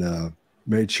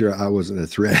made sure I wasn't a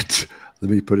threat.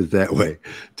 Let me put it that way,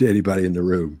 to anybody in the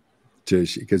room.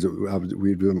 Because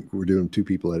we're doing two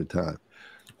people at a time.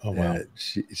 Oh wow!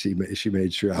 She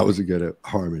made sure I wasn't going to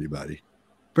harm anybody.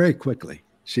 Very quickly,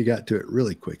 she got to it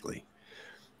really quickly,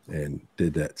 and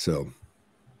did that. So,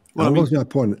 what was my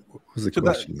point? What was the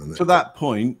question on that? To that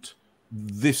point,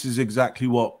 this is exactly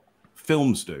what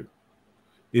films do: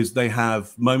 is they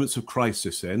have moments of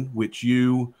crisis in which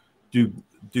you do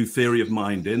theory of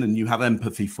mind in, and you have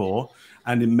empathy for,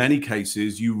 and in many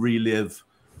cases you relive.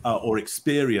 Or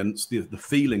experience the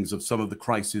feelings of some of the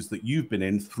crises that you've been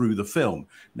in through the film.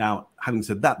 Now, having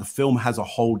said that, the film has a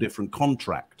whole different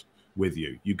contract with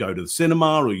you. You go to the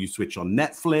cinema or you switch on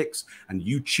Netflix and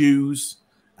you choose,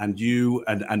 and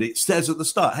it says at the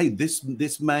start, hey,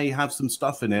 this may have some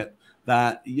stuff in it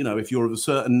that, if you're of a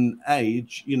certain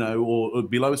age, or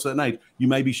below a certain age,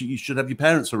 you should have your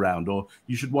parents around, or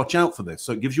you should watch out for this.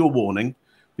 So it gives you a warning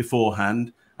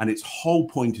beforehand, and its whole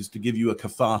point is to give you a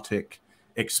cathartic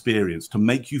experience, to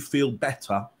make you feel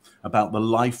better about the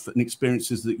life and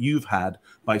experiences that you've had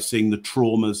by seeing the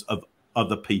traumas of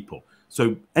other people.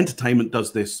 So entertainment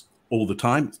does this all the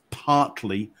time. It's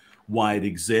partly why it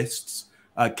exists.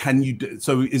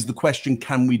 So is the question,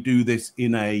 can we do this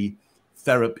in a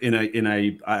therapeutic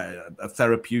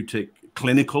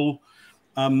clinical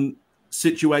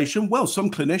situation? Well, some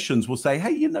clinicians will say,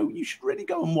 hey, you should really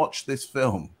go and watch this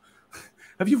film.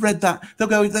 Have you read that? They'll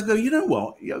go, you know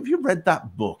what? Have you read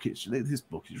that book? This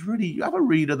book is really, you have a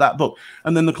read of that book.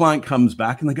 And then the client comes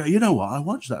back and they go, you know what? I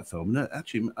watched that film. And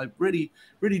actually, I really,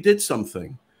 really did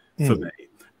something for me.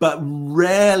 But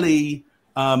rarely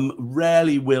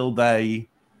will they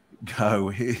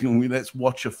go, let's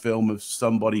watch a film of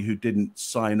somebody who didn't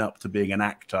sign up to being an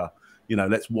actor.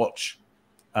 Let's watch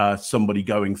somebody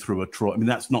going through a trauma. I mean,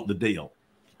 that's not the deal.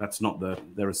 That's not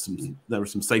there are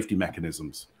some safety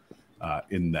mechanisms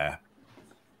in there.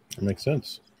 That makes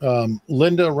sense.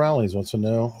 Linda Rawlings wants to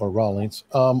know, or Rawlings,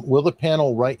 will the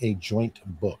panel write a joint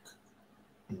book?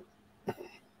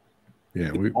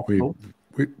 Yeah, we've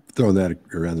thrown that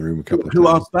around the room a couple of times. Who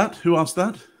asked that? Who asked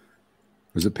that?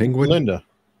 Was it Penguin? Linda.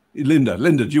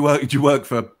 Linda, do you work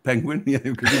for Penguin? Yeah,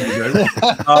 you do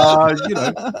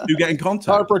get in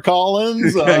contact.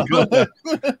 HarperCollins.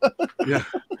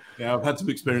 Yeah, I've had some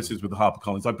experiences with the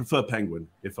HarperCollins. I prefer Penguin.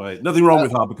 Nothing wrong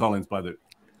with HarperCollins, by the way.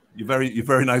 You're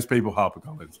very nice people,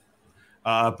 HarperCollins.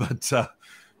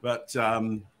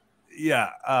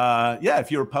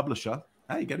 If you're a publisher,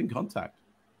 hey, get in contact.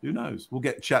 Who knows? We'll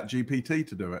get ChatGPT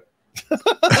to do it.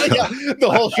 Yeah, the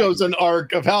whole show's an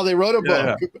arc of how they wrote a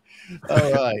book. Yeah.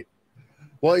 All right.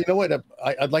 Well, you know what?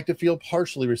 I'd like to feel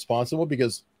partially responsible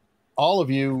because all of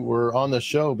you were on the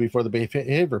show before the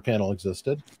behavior panel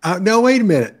existed. No, wait a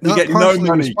minute. You get no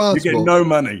money. You get no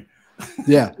money.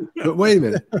 Yeah, but wait a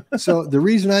minute. So the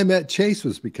reason I met Chase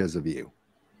was because of you.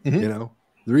 Mm-hmm. You know,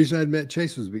 the reason I met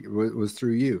Chase was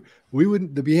through you.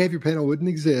 The behavior panel wouldn't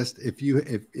exist if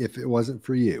it wasn't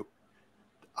for you.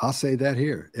 I'll say that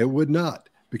here. It would not,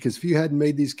 because if you hadn't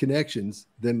made these connections,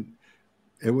 then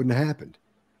it wouldn't have happened.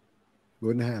 It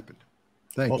wouldn't have happened.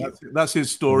 Thank you. That's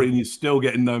his story, and you're still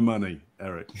getting no money,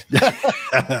 Eric.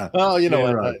 Oh, you know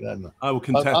what? Right. I will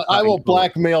contest. I will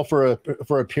blackmail for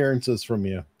appearances from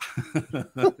you.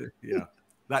 Yeah,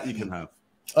 that you can have.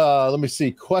 Let me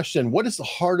see. Question: what is the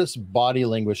hardest body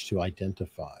language to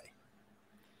identify?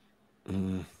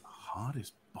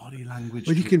 Hardest body language.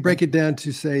 Well, you can break it down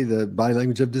to, say, the body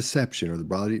language of deception, or the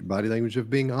body language of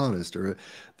being honest, or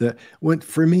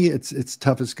for me, it's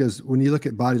toughest because when you look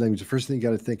at body language, the first thing you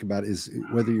got to think about is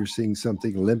whether you're seeing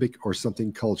something limbic or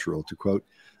something cultural, to quote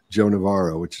Joe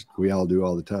Navarro, which we all do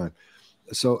all the time.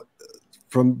 So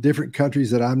from different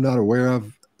countries that I'm not aware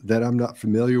of, that I'm not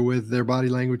familiar with their body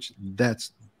language,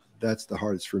 that's the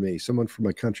hardest for me. Someone from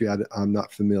a country I'm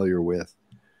not familiar with,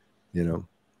 you know.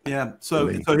 Yeah. So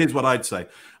here's what I'd say.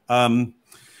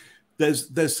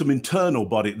 There's some internal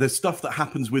body. There's stuff that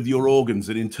happens with your organs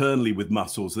and internally with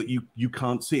muscles that you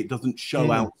can't see. It doesn't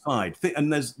show outside.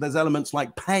 And there's elements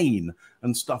like pain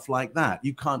and stuff like that.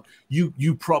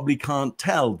 You probably can't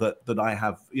tell that I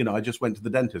have, I just went to the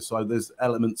dentist. So there's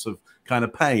elements of kind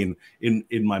of pain in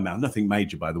my mouth. Nothing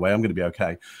major, by the way. I'm going to be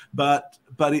okay. But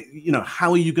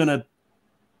how are you going to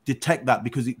detect that?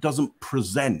 Because it doesn't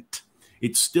present.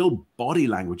 It's still body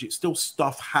language. It's still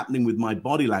stuff happening with my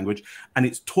body language, and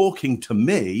it's talking to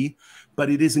me, but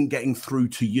it isn't getting through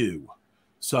to you.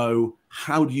 So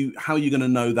how are you going to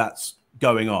know that's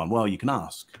going on? Well, you can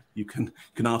ask. You can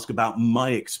ask about my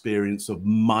experience of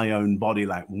my own body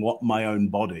language, what my own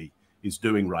body is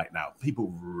doing right now.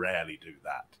 People rarely do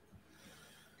that.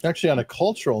 Actually, on a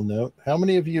cultural note, how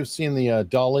many of you have seen the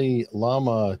Dalai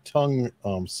Lama tongue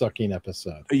sucking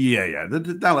episode? Yeah. The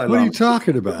Dalai Lama. What are you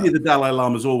talking about? The Dalai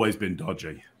Lama's always been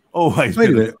dodgy. Always.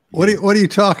 Wait a minute. What are you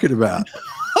talking about?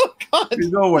 Oh, God.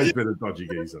 He's always been a dodgy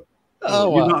geezer.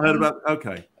 Oh, you've not heard about?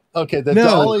 Okay. The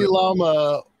Dalai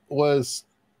Lama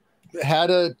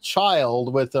had a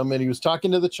child with him, and he was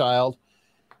talking to the child,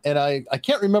 and I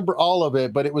can't remember all of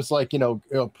it, but it was like,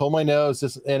 pull my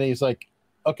nose, and he's like,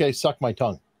 okay, suck my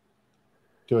tongue.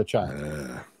 To a child,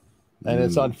 and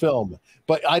it's on film,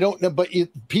 but I don't know. But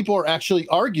people are actually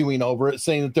arguing over it,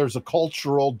 saying that there's a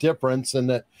cultural difference, and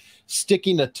that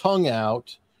sticking a tongue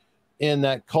out in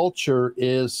that culture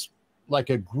is like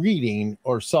a greeting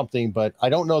or something. But I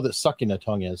don't know that sucking a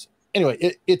tongue is.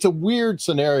 Anyway, it's a weird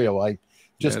scenario. I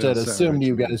just had assumed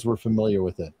you guys were familiar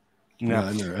with it. Yeah,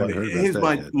 here's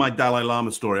my Dalai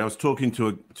Lama story. I was talking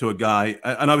to a guy,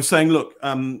 and I was saying, look.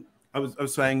 I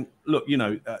was saying, look,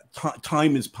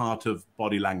 time is part of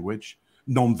body language,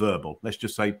 nonverbal. Let's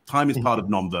just say time is part of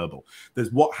nonverbal.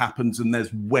 There's what happens, and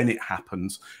there's when it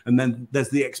happens, and then there's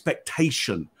the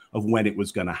expectation of when it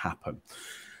was going to happen.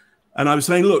 And I was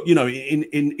saying, look,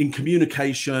 in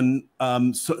communication,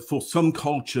 for some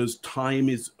cultures, time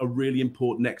is a really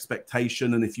important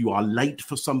expectation, and if you are late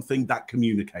for something, that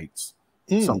communicates.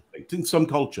 Something in some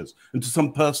cultures and to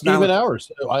some personality. Even ours,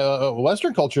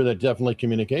 Western culture, that definitely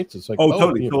communicates. It's like,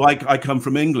 totally. So I come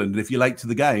from England, and if you're late to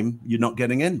the game, you're not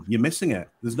getting in. You're missing it.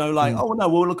 There's no oh no,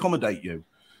 we'll accommodate you.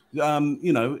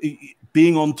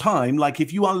 Being on time. Like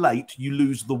if you are late, you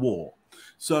lose the war.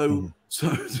 So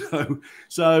time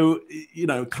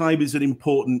is an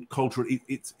important culture.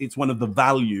 It's one of the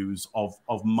values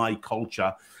of my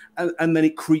culture, and then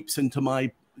it creeps into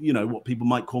my. What people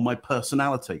might call my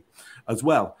personality as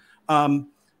well. And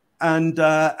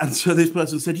so this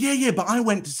person said, yeah, but I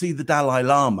went to see the Dalai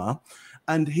Lama,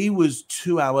 and he was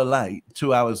 2 hours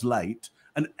late,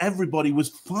 and everybody was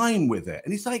fine with it.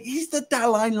 And it's like, he's the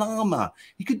Dalai Lama.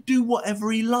 He could do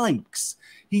whatever he likes.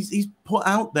 He's put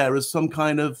out there as some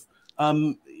kind of,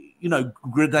 you know,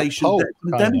 gradation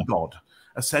demigod,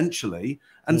 essentially.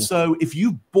 And so if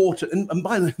you bought it, and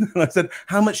by the way, I said,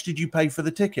 how much did you pay for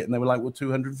the ticket? And they were like, well,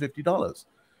 $250.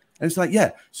 And it's like,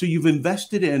 yeah, so you've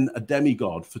invested in a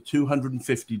demigod for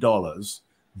 $250.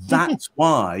 That's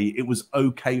why it was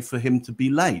okay for him to be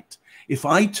late. If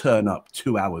I turn up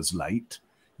 2 hours late,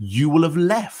 you will have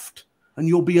left and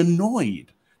you'll be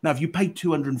annoyed. Now, if you pay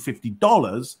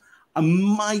 $250, I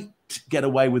might get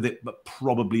away with it, but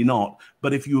probably not.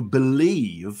 But if you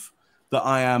believe that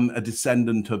I am a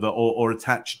descendant of or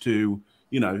attached to,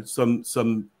 you know, some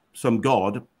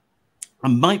god, I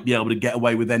might be able to get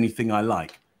away with anything I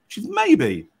like, which is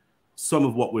maybe some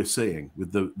of what we're seeing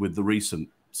with the recent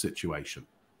situation.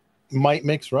 Might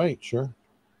makes right, sure.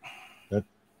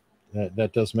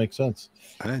 That does make sense.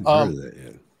 I hadn't heard of that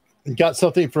yet. Got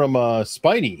something from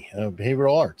Spidey,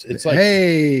 Behavioral Arts. It's like,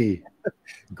 hey,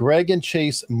 Greg and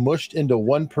Chase mushed into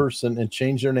one person and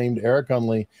changed their name to Eric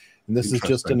Hunley, and this is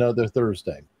just another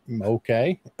Thursday.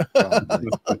 Okay.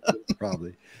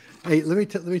 Probably. Hey, let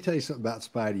me tell you something about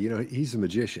Spidey. You know, he's a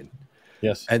magician.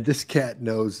 Yes. And this cat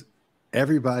knows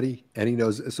everybody, and he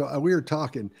knows. So we were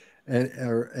talking,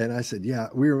 and I said, yeah,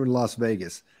 we were in Las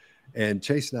Vegas, and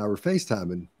Chase and I were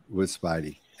FaceTiming with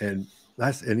Spidey, and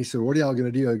he said, what are y'all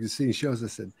going to do? I can see shows. I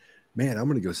said, man, I'm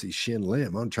going to go see Shin Lim.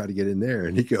 I'm going to try to get in there.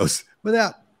 And he goes,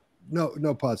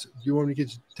 no pots. Do you want me to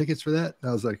get you tickets for that? And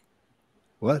I was like,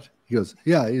 what? He goes,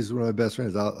 yeah, he's one of my best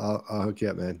friends. I'll hook you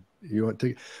up, man. You want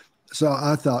tickets? So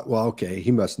I thought, well, okay,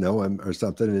 he must know him or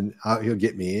something, and he'll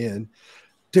get me in.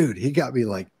 Dude, he got me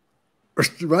like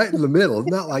right in the middle,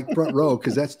 not like front row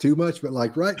because that's too much, but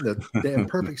like right in the damn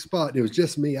perfect spot. It was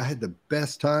just me. I had the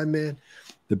best time, man,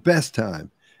 the best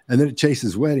time. And then at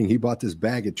Chase's wedding, he bought this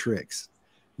bag of tricks.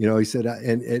 You know, he said,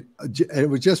 and it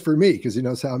was just for me because he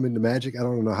knows how I'm into magic. I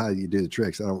don't know how you do the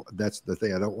tricks. That's the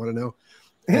thing I don't want to know.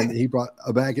 And he brought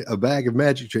a bag of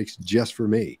magic tricks just for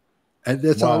me. And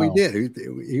that's all we did.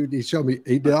 He showed me,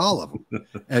 he did all of them.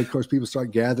 And of course, people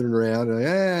start gathering around.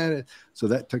 And, so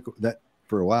that took that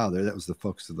for a while there. That was the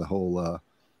focus of the whole,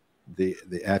 the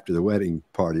after the wedding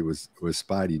party was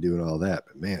Spidey doing all that.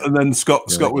 But man. And then Scott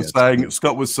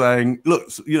was saying, look,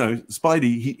 you know,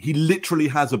 Spidey, he literally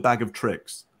has a bag of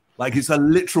tricks. Like it's a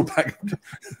literal bag.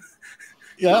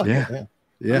 Yeah. A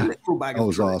literal bag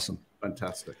of tricks. Awesome.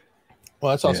 Fantastic.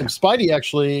 Well, that's awesome.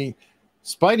 Yeah.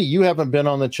 Spidey, you haven't been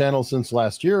on the channel since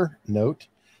last year, note.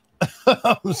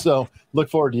 So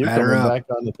look forward to you coming back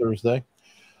on the Thursday.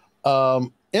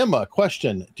 Emma,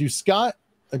 question.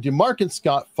 Do Mark and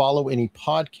Scott follow any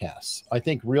podcasts? I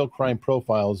think Real Crime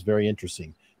Profile is very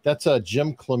interesting. That's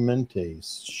Jim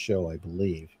Clemente's show, I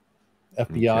believe.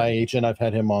 FBI agent. I've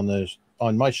had him on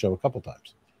my show a couple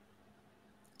times.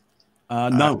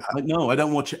 No, I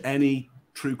don't watch any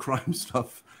true crime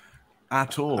stuff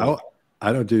at all.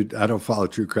 I don't follow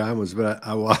true crime ones, but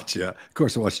I watch. Of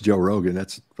course, I watch Joe Rogan. I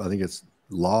think it's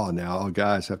law now. All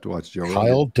guys have to watch Joe Rogan.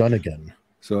 Kyle Dunnigan.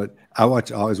 So I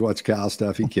always watch Kyle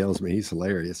stuff. He kills me. He's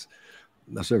hilarious.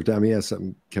 So every time he has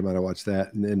something come out, I watch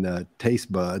that. And then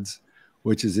Taste Buds,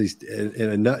 which is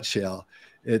in a nutshell,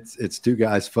 it's two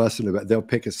guys fussing about. They'll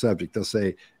pick a subject. They'll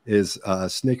say, "Is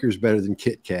Snickers better than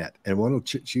Kit Kat?" And one will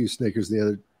choose Snickers, and the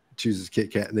other chooses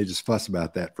Kit Kat, and they just fuss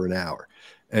about that for an hour.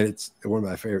 And it's one of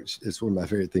my favorites. It's one of my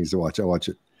favorite things to watch. I watch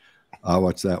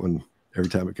that one every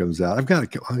time it comes out.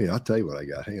 I'll tell you what I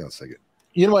got. Hang on a second.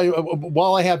 You know,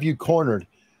 while I have you cornered,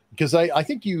 because I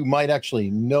think you might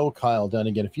actually know Kyle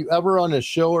Dunnigan. If you ever on a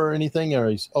show or anything, or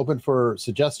he's open for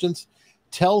suggestions,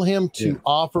 tell him to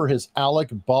offer his Alec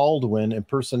Baldwin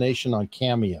impersonation on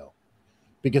Cameo,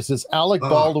 because this Alec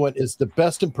Baldwin is the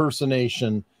best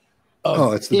impersonation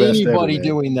of it's the best anybody ever,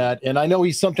 doing that. And I know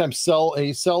he sometimes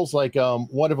sells like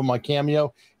one of them on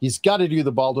Cameo. He's got to do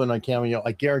the Baldwin on Cameo.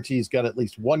 I guarantee he's got at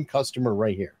least one customer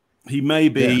right here. He may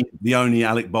be the only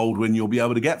Alec Baldwin you'll be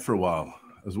able to get for a while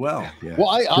as well. Yeah. Well,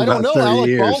 I don't know.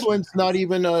 Alec Baldwin's not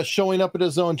even showing up at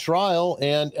his own trial.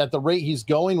 And at the rate he's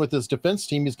going with his defense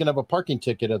team, he's going to have a parking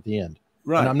ticket at the end.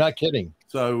 Right. And I'm not kidding.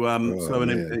 So,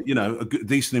 a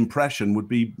decent impression would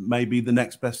be maybe the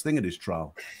next best thing at his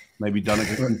trial. Maybe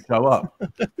Dunnigan can show up.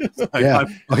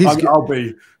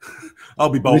 I'll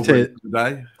be Baldwin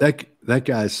today. That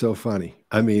guy is so funny.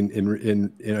 I mean,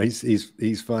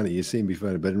 he's funny. You see him be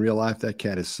funny, but in real life, that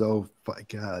cat is so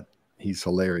God. He's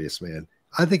hilarious, man.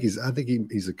 I think he's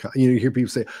you hear people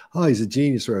say, "Oh, he's a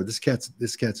genius," or this cat's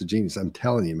a genius. I'm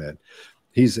telling you, man,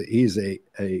 he's a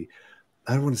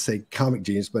I don't want to say comic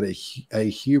genius, but a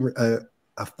humor,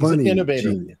 a funny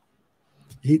innovator. Genius.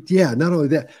 Yeah, not only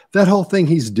that, that whole thing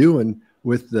he's doing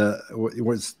with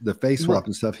the face swap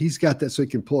and stuff, he's got that so he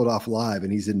can pull it off live,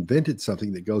 and he's invented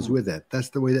something that goes with that. That's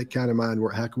the way that kind of mind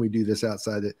works. How can we do this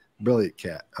outside it? Brilliant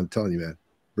cat. I'm telling you, man,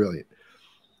 brilliant.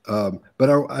 But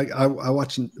I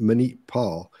watched Manit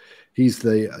Paul. He's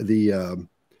the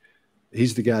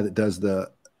guy that does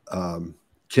the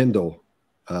Kindle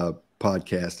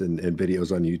podcast and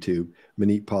videos on YouTube.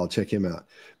 Manit Paul, check him out,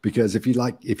 because if you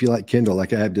like Kindle,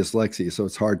 like I have dyslexia, so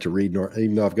it's hard to read.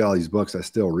 Even though I've got all these books, I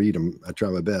still read them. I try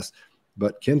my best.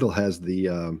 But Kindle has the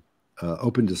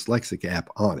Open Dyslexic app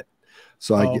on it,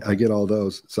 so I get all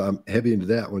those. So I'm heavy into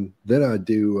that one. Then I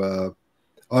do. I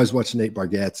always watch Nate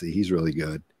Bargatze. He's really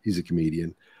good. He's a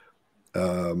comedian.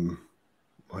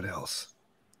 What else?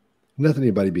 Nothing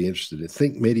anybody be interested in.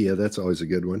 Think Media. That's always a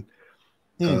good one.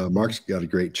 Mark's got a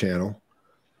great channel.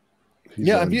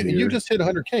 You just hit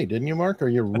 100K, didn't you, Mark? Or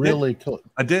you're really cool.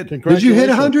 I did. Did you hit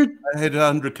 100? I hit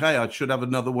 100K. I should have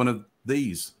another one of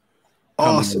these.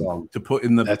 Awesome. To put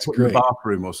in the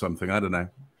bathroom or something. I don't know.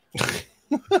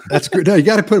 That's great. No, you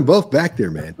got to put them both back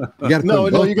there, man. You got to no,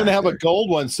 you're going to have a gold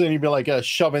one soon. You'd be like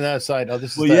shoving that aside. Oh,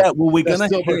 this is we're going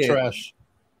to hit trash.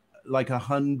 Like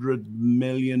 100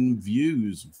 million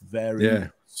views very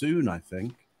soon, I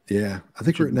think. Yeah, I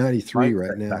think we're at 93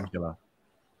 right now.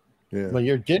 Yeah, but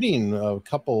you're getting a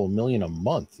couple million a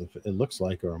month, if it looks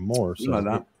like, or more. So like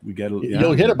that.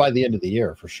 You'll hit it by the end of the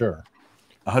year for sure.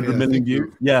 100 million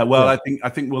views. Yeah, well, I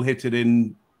think we'll hit it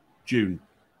in June.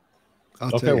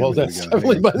 Okay, well, that's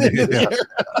definitely by the end of the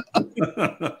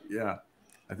year. Yeah,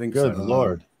 I think Good so.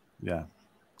 Lord. Yeah.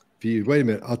 Wait a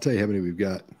minute. I'll tell you how many we've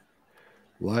got.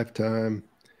 Lifetime,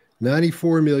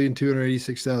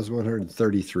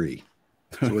 94,286,133.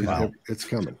 So wow. It's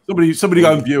coming. Somebody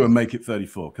go and view and make it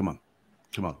 34. Come on.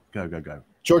 Go.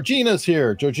 Georgina's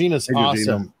here. Georgina's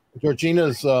awesome.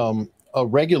 Georgina's a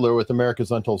regular with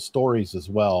America's Untold Stories as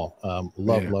well.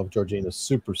 Love Georgina.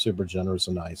 Super generous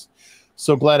and nice.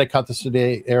 So glad I caught this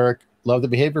today, Eric. Love the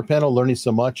behavior panel. Learning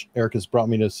so much. Eric has brought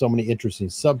me to so many interesting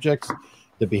subjects.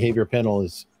 The behavior panel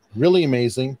is really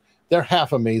amazing. They're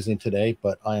half amazing today,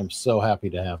 but I am so happy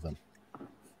to have them.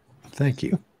 Thank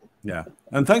you. Yeah,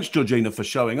 and thanks, Georgina, for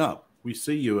showing up. We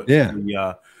see you at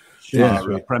the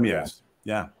premieres.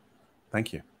 Yeah,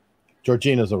 thank you.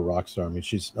 Georgina's a rock star. I mean,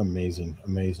 she's amazing.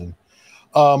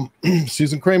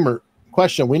 Susan Kramer,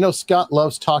 question. We know Scott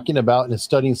loves talking about and is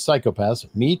studying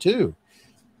psychopaths. Me too.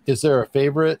 Is there a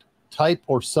favorite type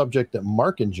or subject that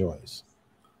Mark enjoys?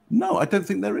 No, I don't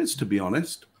think there is, to be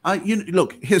honest.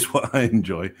 Look, here's what I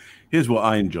enjoy.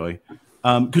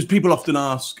 Because people often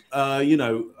ask,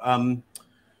 who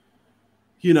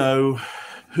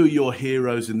are your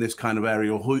heroes in this kind of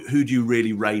area, or who do you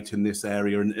really rate in this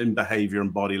area, and in behavior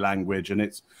and body language,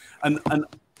 and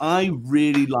I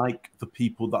really like the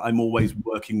people that I'm always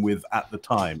working with at the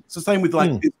time. It's the same with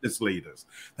business leaders.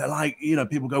 They're like,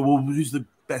 people go, well, who's the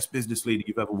best business leader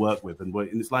you've ever worked with? And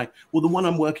it's like, well, the one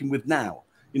I'm working with now.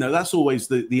 That's always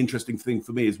the interesting thing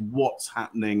for me, is what's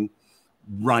happening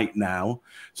right now.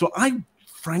 So I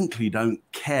frankly don't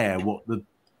care what the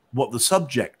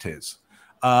subject is.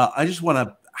 I just want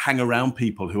to hang around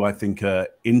people who I think are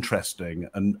interesting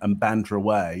and banter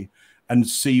away and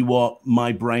see what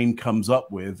my brain comes up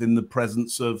with in the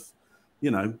presence of,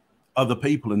 other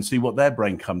people, and see what their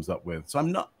brain comes up with. So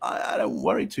I don't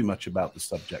worry too much about the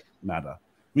subject matter.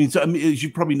 I mean, as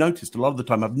you've probably noticed, a lot of the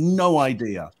time I have no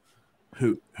idea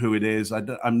who it is.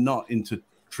 I'm not into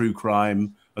true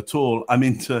crime at all. I'm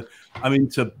into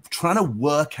trying to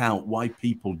work out why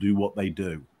people do what they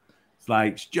do.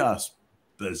 It's just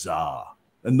bizarre.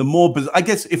 And the more bizarre, I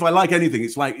guess, if I like anything,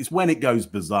 it's when it goes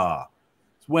bizarre.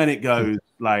 It's when it goes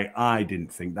like, I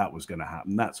didn't think that was going to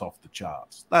happen. That's off the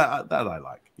charts. That I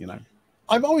like,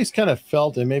 I've always kind of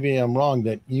felt, and maybe I'm wrong,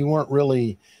 that you weren't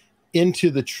really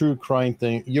into the true crime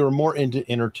thing. You're more into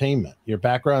entertainment. Your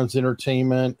background's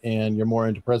entertainment, and you're more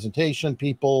into presentation,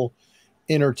 people,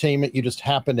 entertainment. You just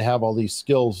happen to have all these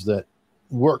skills that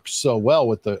work so well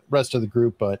with the rest of the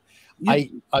group. But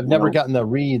I've never gotten the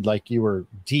read like you were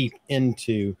deep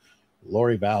into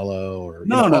Lori Vallow or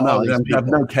no. I have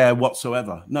no care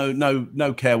whatsoever.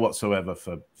 No care whatsoever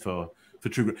for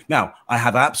true. Now, I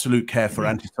have absolute care for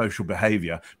antisocial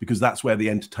behavior, because that's where the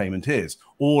entertainment is.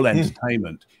 All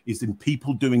entertainment is in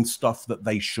people doing stuff that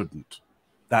they shouldn't.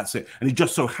 That's it. And it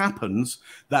just so happens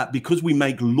that because we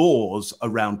make laws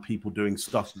around people doing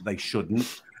stuff that they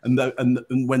shouldn't, and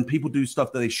when people do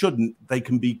stuff that they shouldn't, they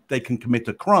can commit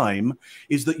a crime,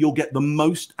 is that you'll get the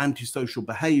most antisocial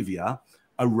behavior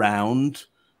around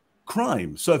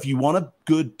crime. So if you want a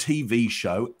good TV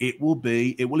show, it will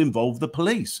involve the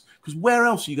police, because where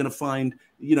else are you going to find,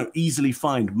 easily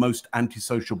find most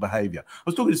antisocial behavior? I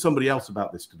was talking to somebody else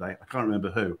about this today. I can't remember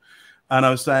who. And I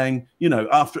was saying,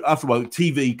 after a while,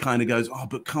 TV kind of goes, oh,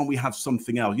 but can't we have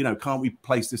something else? Can't we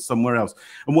place this somewhere else?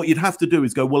 And what you'd have to do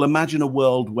is go, well, imagine a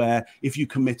world where if you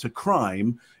commit a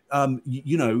crime,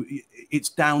 it's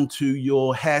down to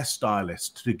your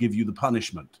hairstylist to give you the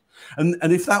punishment. And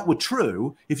if that were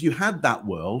true, if you had that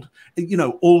world,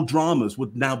 all dramas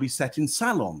would now be set in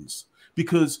salons,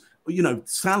 because,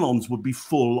 salons would be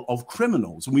full of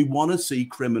criminals. And we want to see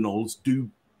criminals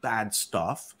do bad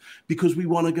stuff, because we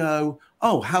want to go,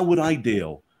 oh, how would I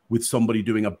deal with somebody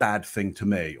doing a bad thing to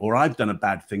me? Or I've done a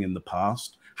bad thing in the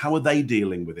past. How are they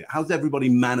dealing with it? How's everybody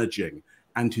managing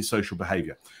antisocial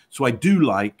behavior? So I do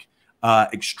like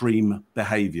extreme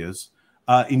behaviors.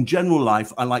 In general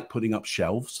life, I like putting up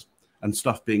shelves and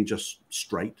stuff being just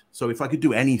straight. So if I could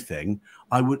do anything,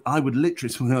 I would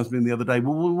literally, someone asked me the other day,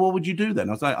 well, what would you do then?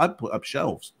 I was like, I'd put up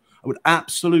shelves. I would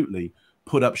absolutely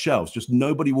put up shelves. Just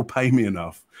nobody will pay me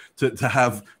enough to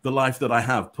have the life that I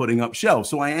have putting up shelves.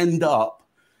 So I end up,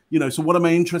 so what am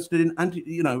I interested in?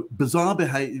 Bizarre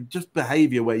behavior, just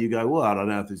behavior where you go, well, I don't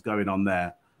know if there's going on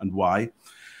there and why.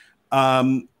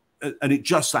 And it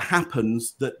just so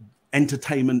happens that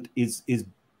entertainment is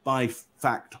by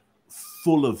fact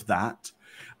full of that.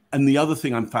 And the other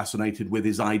thing I'm fascinated with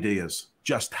is ideas,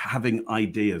 just having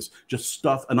ideas, just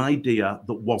stuff, an idea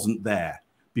that wasn't there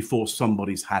before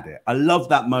somebody's had it. I love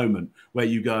that moment where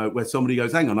somebody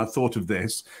goes, hang on, I thought of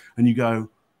this. And you go,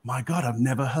 my God, I've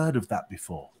never heard of that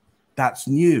before. That's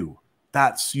new.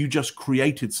 You just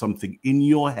created something in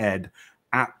your head,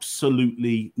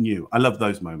 absolutely new. I love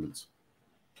those moments.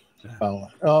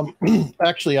 Well,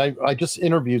 actually, I just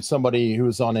interviewed somebody who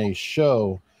was on a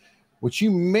show, which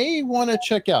you may want to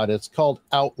check out. It's called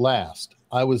Outlast.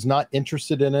 I was not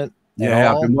interested in it.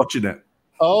 Yeah, I've been watching it.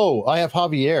 Oh, I have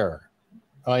Javier.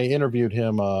 I interviewed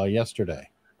him yesterday.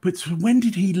 But when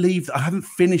did he leave? I haven't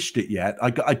finished it yet.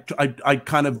 I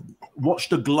kind of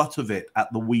watched a glut of it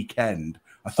at the weekend.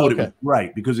 I thought it was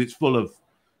great because it's full of,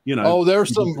 Oh,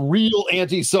 there's some real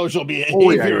antisocial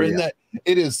behavior in that.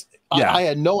 It is. Yeah. I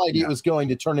had no idea it was going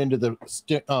to turn into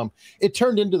it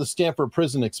turned into the Stanford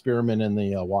prison experiment in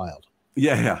the wild.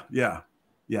 Yeah.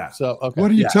 So,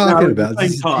 what are you talking about?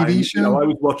 This TV show? I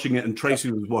was watching it and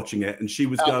Tracy was watching it, and she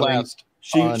was going,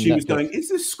 she was going, is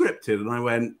this scripted? And I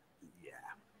went,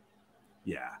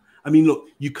 yeah. I mean, look,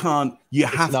 you can't. You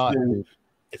have to.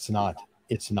 It's not.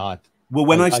 Well,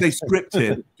 when I say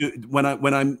scripted, when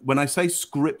I say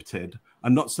scripted,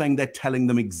 I'm not saying they're telling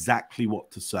them exactly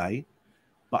what to say,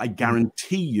 but I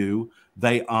guarantee you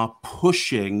they are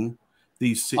pushing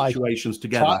these situations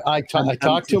together. I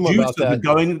talked to him about that.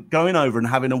 Going over and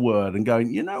having a word and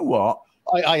going, you know what?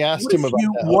 I asked him about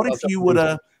that. What if you would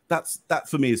have? That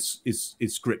for me is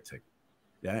scripting.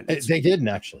 Yeah, they didn't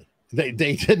actually. They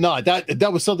did not.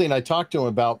 That was something I talked to him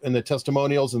about in the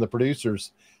testimonials and the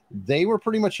producers. They were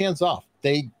pretty much hands off.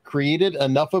 They created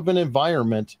enough of an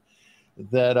environment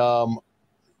that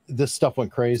this stuff went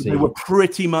crazy. So they were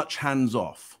pretty much hands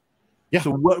off. Yeah.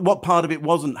 So what part of it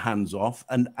wasn't hands off?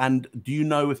 And do you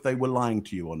know if they were lying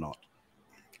to you or not?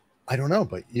 I don't know,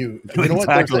 but you know what?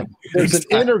 There's an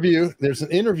interview. There's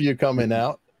an interview coming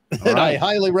out that I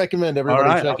highly recommend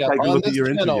everybody check out on this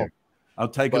channel. I'll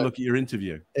take a look at your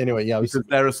interview. Anyway, yeah, because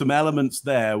there are some elements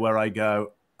there where I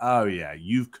go, oh yeah,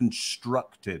 you've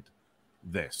constructed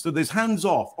this. So there's hands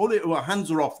off. Well,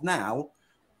 hands are off now,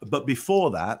 but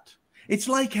before that, it's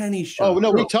like any show. Oh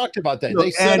no, we talked about that. They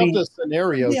set up the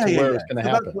scenario to where it's going to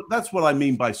happen. That's what I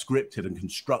mean by scripted and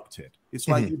constructed. It's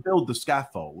like you build the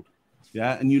scaffold,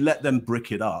 and you let them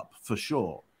brick it up for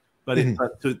sure. But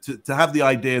to have the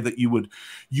idea that you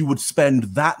would spend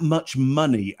that much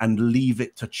money and leave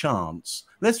it to chance.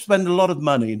 Let's spend a lot of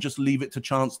money and just leave it to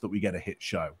chance that we get a hit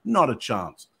show. Not a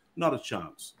chance. Not a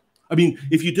chance. I mean,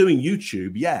 if you're doing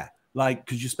YouTube,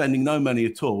 because you're spending no money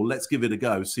at all, let's give it a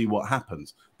go, see what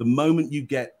happens. The moment you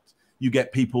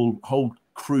get people, whole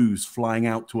crews flying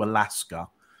out to Alaska,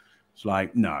 it's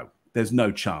like, no, there's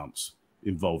no chance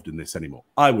involved in this anymore.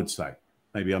 I would say,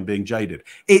 maybe I'm being jaded.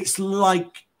 It's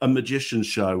like a magician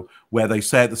show where they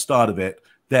say at the start of it,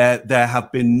 there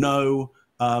have been no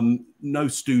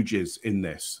stooges in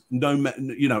this. No,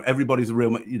 everybody's a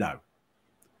real,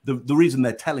 the reason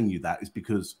they're telling you that is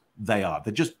because they are.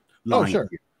 They're just lying. Oh, sure.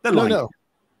 They're lying. No.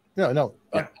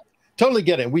 Yeah. Totally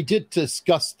get it. We did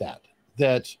discuss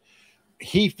that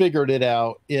he figured it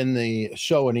out in the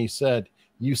show, and he said,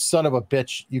 "You son of a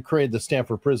bitch, you created the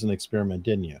Stanford prison experiment,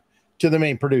 didn't you?" To the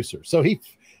main producer. So he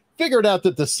figured out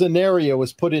that the scenario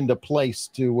was put into place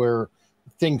to where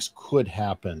things could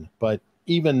happen, but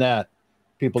even that,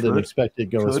 people didn't expect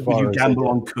it to go as far. Would you as gamble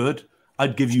on could?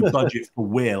 I'd give you budget for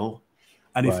will,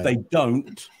 and if they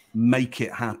don't, make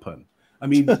it happen. I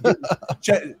mean,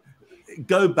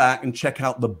 go back and check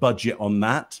out the budget on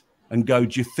that, and go.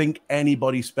 Do you think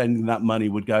anybody spending that money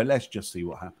would go? Let's just see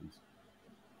what happens.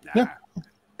 Nah. Yeah.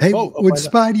 Hey, would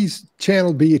Spidey's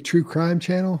channel be a true crime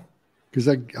channel? Because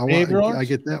I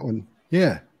get that one.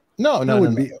 Yeah. No.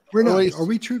 We're not. Are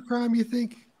we true crime? You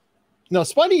think? No,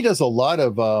 Spidey does a lot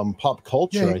of pop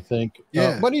culture. Yeah. I think.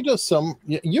 Yeah. But he does some.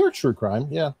 You're a true crime.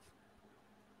 Yeah.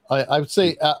 I would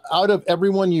say out of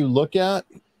everyone you look at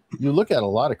a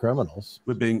lot of criminals.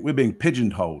 We're being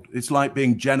pigeonholed. It's like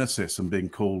being Genesis and being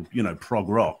called, prog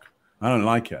rock. I don't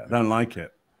like it. I don't like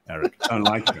it, Eric. I don't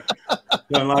like it.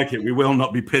 Don't like it. We will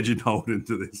not be pigeonholed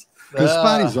into this. Because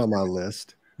Spidey's on my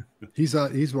list. He's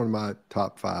one of my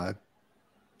top 5.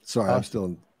 Sorry, I'm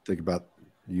still thinking about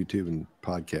YouTube and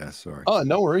podcasts. Sorry. Oh,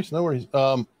 no worries.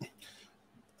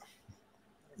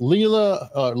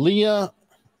 Leah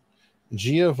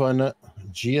Giovannoni?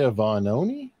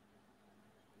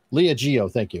 Leah Gio,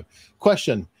 thank you.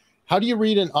 Question: how do you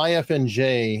read an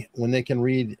IFNJ when they can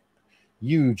read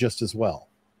you just as well?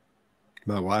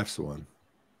 My wife's the one.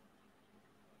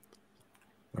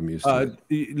 I'm used to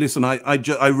it. Listen,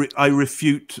 I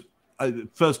refute.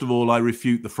 First of all, I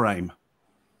refute the frame.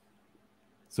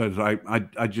 So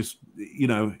I just,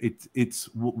 it's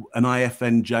an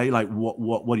IFNJ. Like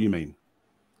what do you mean?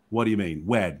 What do you mean?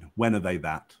 When are they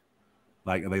that?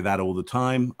 Like, are they that all the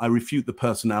time? I refute the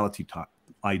personality type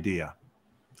idea.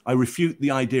 I refute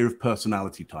the idea of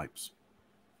personality types.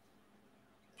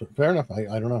 Fair enough.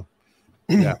 I don't know.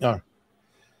 Yeah.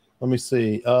 Let me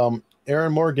see.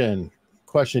 Aaron Morgan,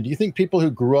 question: do you think people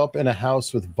who grew up in a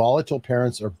house with volatile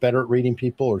parents are better at reading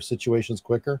people or situations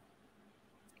quicker?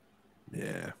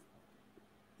 Yeah,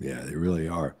 they really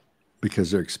are,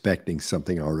 because they're expecting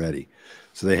something already.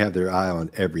 So they have their eye on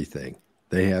everything.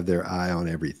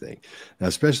 Now,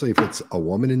 especially if it's a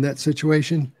woman in that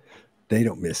situation, they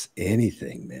don't miss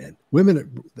anything, man.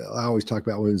 Women, I always talk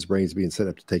about women's brains being set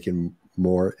up to take in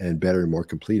more and better and more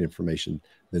complete information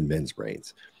than men's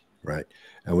brains, right?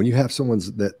 And when you have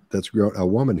a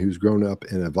woman who's grown up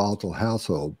in a volatile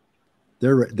household,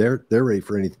 they're ready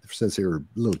for anything. Since they were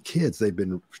little kids, they've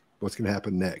been, what's going to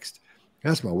happen next?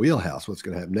 That's my wheelhouse. What's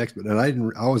going to happen next? But I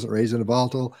wasn't raised in a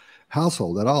volatile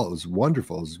household at all. It was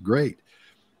wonderful. It was great.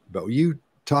 But when you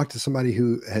talk to somebody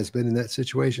who has been in that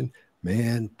situation,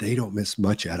 man, they don't miss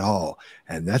much at all.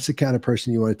 And that's the kind of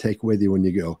person you want to take with you when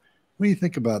you go, what do you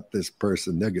think about this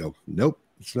person? They'll go, nope,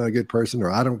 it's not a good person,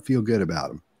 or I don't feel good about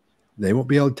them. They won't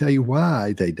be able to tell you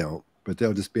why they don't, but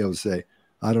they'll just be able to say,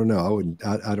 I don't know.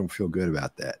 I don't feel good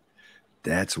about that.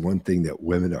 That's one thing that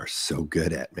women are so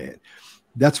good at, man.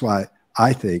 That's why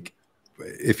I think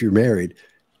if you're married,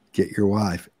 get your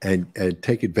wife and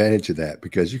take advantage of that,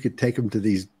 because you could take them to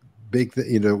these big,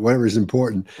 whatever is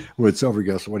important. When it's over,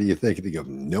 goes, so what do you think? And they go,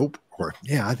 nope. Or,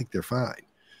 yeah, I think they're fine.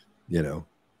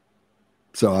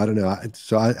 So I don't know. I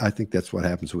think that's what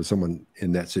happens with someone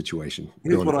in that situation.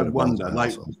 Here's what I wonder,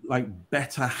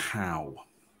 better how?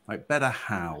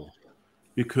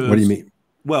 Because what do you mean?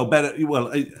 Well,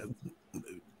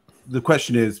 the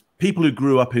question is, people who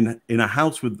grew up in a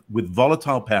house with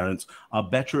volatile parents are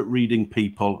better at reading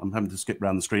people. I'm having to skip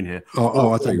around the screen here. I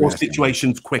thought you were asking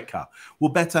situations quicker.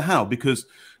 Well, better how? Because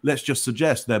let's just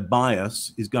suggest their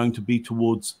bias is going to be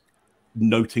towards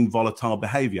noting volatile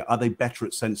behavior. Are they better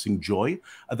at sensing joy?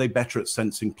 Are they better at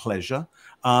sensing pleasure?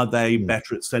 Are they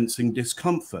better at sensing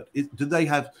discomfort?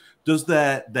 Does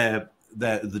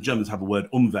the Germans have a word,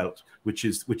 Umwelt, which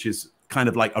is kind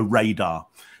of like a radar.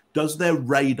 Does their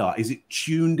radar, is it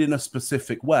tuned in a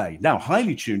specific way? Now,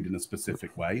 highly tuned in a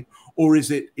specific way, or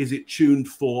is it tuned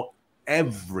for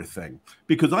everything?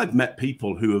 Because I've met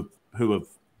people who have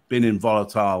been in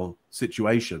volatile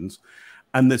situations,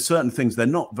 and there's certain things they're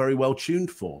not very well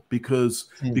tuned for because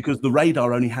the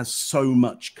radar only has so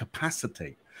much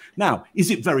capacity. Now,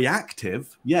 is it very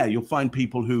active? Yeah, you'll find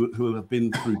people who have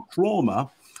been through trauma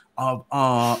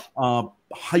are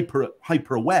hyper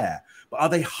aware, but are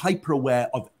they hyper aware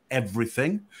of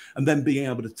everything, and then being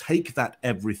able to take that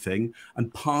everything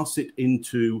and pass it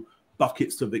into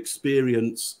buckets of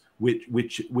experience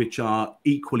which are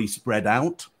equally spread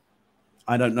out?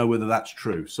 I don't know whether that's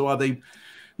true. So are they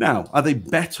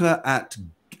better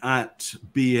at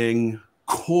being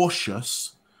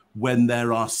cautious when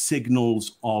there are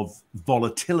signals of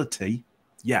volatility?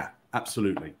 Yeah,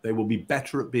 absolutely. They will be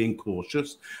better at being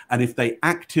cautious. And if they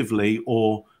actively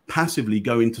or passively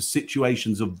go into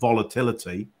situations of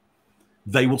volatility,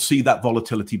 they will see that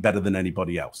volatility better than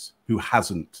anybody else who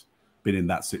hasn't been in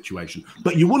that situation.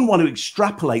 But you wouldn't want to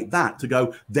extrapolate that to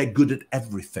go, they're good at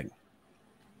everything.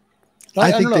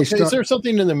 I don't know. Is there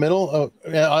something in the middle? Oh,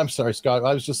 yeah, I'm sorry, Scott.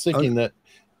 I was just thinking that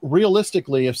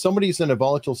realistically, if somebody's in a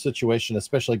volatile situation,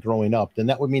 especially growing up, then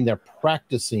that would mean they're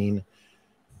practicing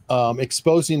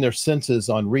exposing their senses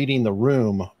on reading the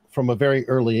room from a very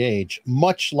early age,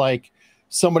 much like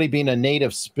somebody being a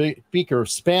native speaker of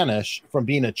Spanish from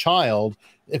being a child.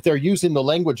 If they're using the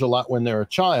language a lot when they're a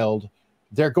child,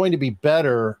 they're going to be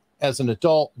better as an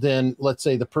adult than, let's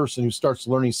say, the person who starts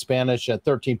learning Spanish at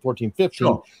 13, 14, 15,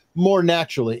 sure, more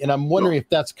naturally. And I'm wondering if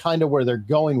that's kind of where they're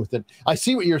going with it. I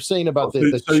see what you're saying about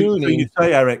the tuning. So you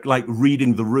say, Eric, like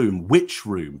reading the room. Which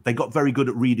room? They got very good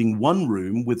at reading one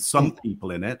room with some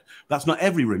people in it. That's not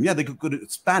every room. Yeah, they got good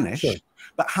at Spanish, sure,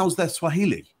 but how's their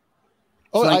Swahili?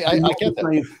 Oh, I get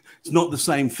that. It's not the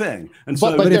same thing. And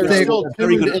but they're still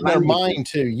tuned in their mind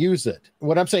to use it.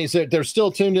 What I'm saying is that they're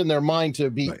still tuned in their mind to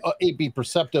be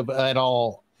perceptive at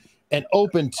all and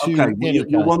open to. Okay,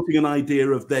 you're wanting an idea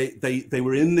of they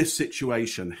were in this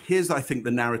situation. Here's, I think,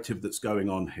 the narrative that's going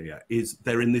on here is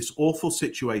they're in this awful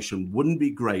situation. Wouldn't be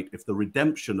great if the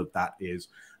redemption of that is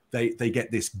they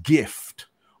get this gift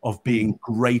of being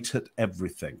great at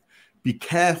everything. Be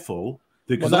careful.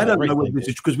 Because I don't know what this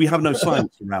is, because we have no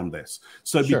science around this.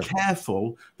 So be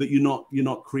careful that you're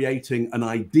not creating an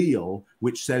ideal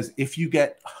which says if you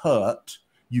get hurt,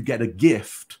 you get a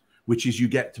gift, which is you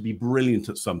get to be brilliant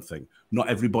at something. Not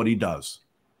everybody does.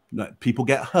 No, people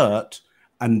get hurt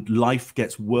and life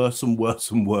gets worse and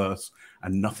worse and worse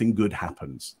and nothing good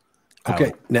happens.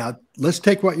 Okay, now let's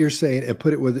take what you're saying and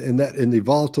put it in the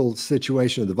volatile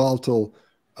situation of the volatile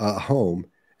home,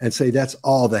 and say that's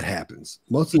all that happens.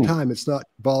 Most of the time, it's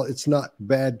not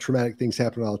bad traumatic things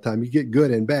happen all the time. You get good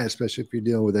and bad, especially if you're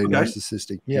dealing with a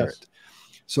narcissistic parent.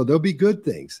 So there'll be good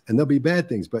things and there'll be bad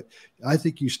things. But I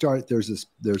think you start, there's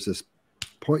this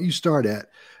point you start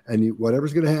at, and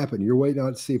whatever's going to happen, you're waiting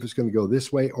on to see if it's going to go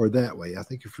this way or that way. I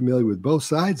think you're familiar with both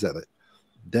sides of it.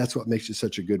 That's what makes you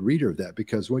such a good reader of that,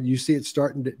 because when you see it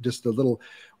starting to just a little,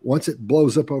 once it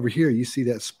blows up over here, you see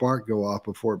that spark go off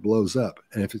before it blows up.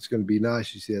 And if it's going to be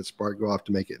nice, you see that spark go off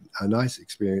to make it a nice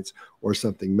experience, or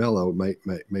something mellow may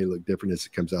look different as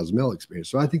it comes out as a mellow experience.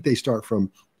 So I think they start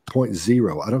from point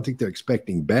zero. I don't think they're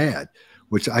expecting bad,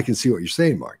 which I can see what you're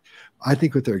saying, Mark. I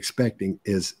think what they're expecting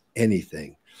is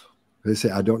anything. They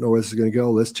say, I don't know where this is going to go.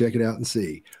 Let's check it out and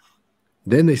see.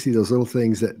 Then they see those little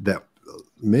things that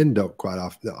men don't quite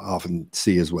often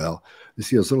see as well. They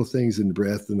see those little things in the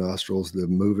breath, the nostrils, the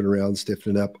moving around,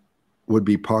 stiffening up would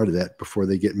be part of that before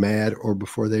they get mad or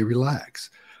before they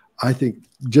relax. I think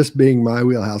just being my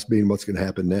wheelhouse, being what's going to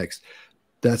happen next,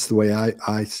 that's the way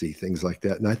I see things like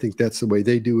that. And I think that's the way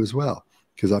they do as well,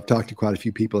 because I've talked to quite a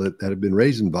few people that have been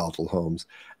raised in volatile homes.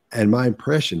 And my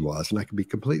impression was, and I could be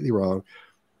completely wrong,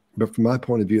 but from my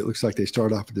point of view, it looks like they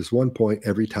start off at this one point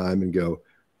every time and go,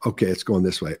 okay, it's going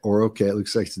this way, or okay, it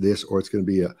looks like it's this, or it's going to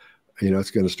be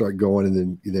it's going to start going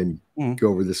and then go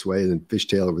over this way and then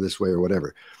fishtail over this way or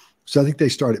whatever. So I think they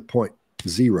start at point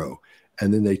zero,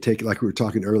 and then they take it like we were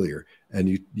talking earlier, and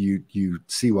you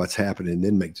see what's happening and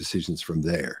then make decisions from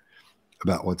there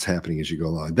about what's happening as you go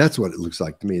along. That's what it looks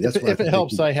like to me. That's if it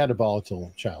helps. I had a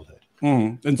volatile childhood.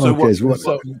 And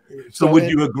so, so would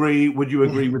you agree? Would you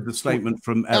agree with the statement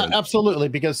from Aaron? Absolutely,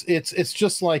 because it's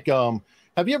just like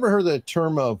have you ever heard the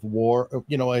term of war?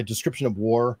 A description of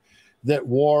war, that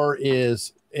war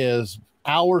is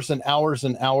hours and hours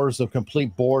and hours of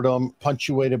complete boredom,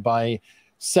 punctuated by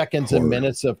seconds and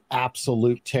minutes of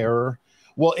absolute terror.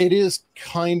 Well, it is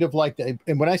kind of like that.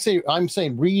 And when I'm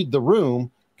saying read the room,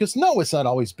 because no, it's not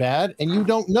always bad, and you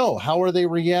don't know how are they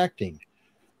reacting.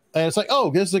 And it's like,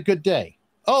 oh, this is a good day.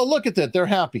 Oh, look at that. They're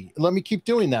happy. Let me keep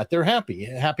doing that. They're happy,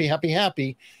 happy, happy,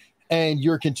 happy. And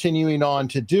you're continuing on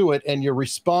to do it, and you're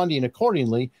responding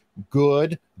accordingly,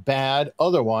 good, bad,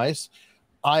 otherwise.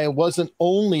 I wasn't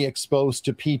only exposed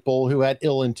to people who had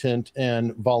ill intent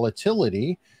and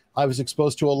volatility. I was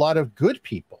exposed to a lot of good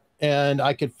people, and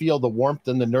I could feel the warmth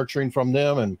and the nurturing from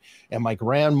them. And my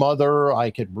grandmother,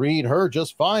 I could read her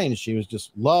just fine. She was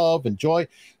just love and joy.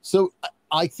 So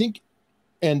I think,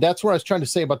 and that's what I was trying to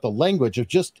say about the language of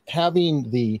just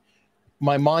having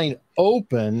my mind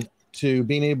open to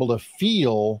being able to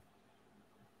feel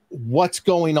what's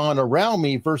going on around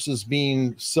me versus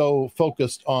being so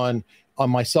focused on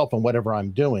myself and whatever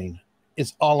I'm doing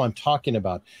is all I'm talking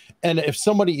about. And if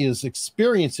somebody is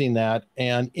experiencing that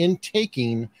and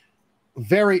intaking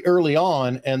very early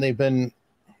on, and they've been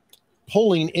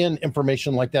pulling in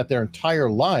information like that their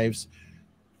entire lives,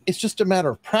 it's just a matter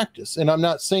of practice. And I'm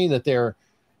not saying that they're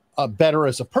better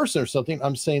as a person or something.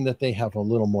 I'm saying that they have a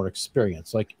little more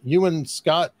experience. Like you and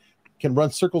Scott can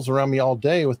run circles around me all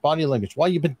day with body language. Why?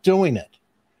 You've been doing it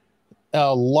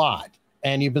a lot,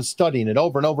 and you've been studying it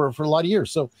over and over for a lot of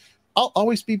years. So I'll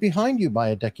always be behind you by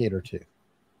a decade or two.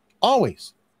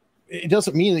 Always. It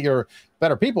doesn't mean that you're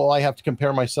better people. I have to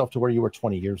compare myself to where you were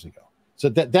 20 years ago. So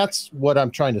that's what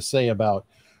I'm trying to say about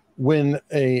when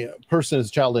a person is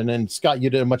a child. And Scott, you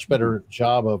did a much better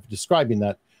job of describing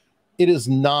that. It is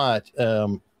not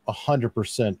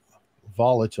 100%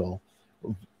 volatile.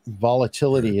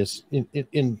 Volatility is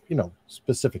in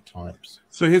specific times.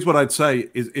 So here's what I'd say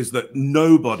is that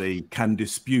nobody can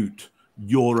dispute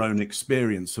your own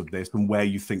experience of this and where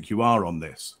you think you are on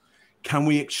this. Can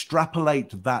we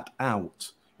extrapolate that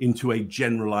out into a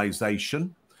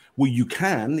generalization? Well, you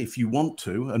can if you want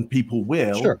to, and people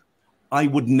will. Sure. I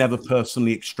would never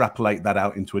personally extrapolate that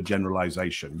out into a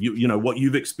generalization. You know what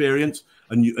you've experienced,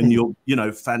 and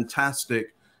you're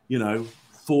fantastic,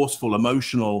 forceful,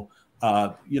 emotional,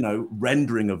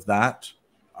 rendering of that.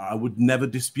 I would never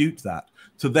dispute that.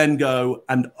 To then go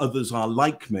and others are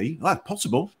like me,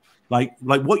 possible. Like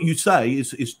what you say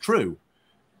is true.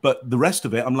 But the rest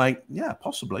of it, I'm like, yeah,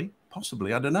 possibly.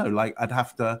 I don't know. Like I'd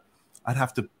have to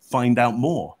find out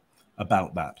more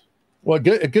about that. Well,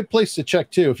 a good place to check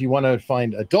too, if you want to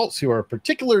find adults who are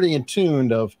particularly in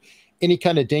tune of any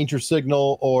kind of danger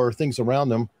signal or things around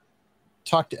them,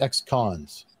 talk to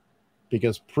ex-cons,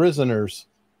 because prisoners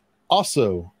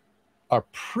also are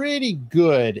pretty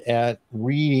good at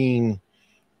reading.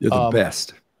 You're the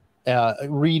best.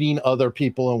 Reading other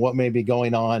people and what may be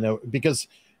going on, because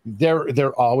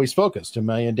they're always focused. Am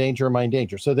I in danger? Am I in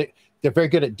danger? So they're very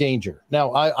good at danger.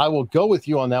 Now, I will go with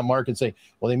you on that, Mark, and say,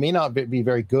 well, they may not be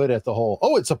very good at the whole,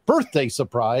 it's a birthday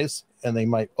surprise, and they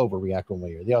might overreact one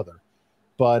way or the other.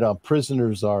 But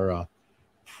prisoners are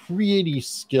pretty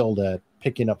skilled at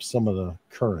picking up some of the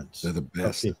currents. They're the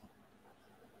best.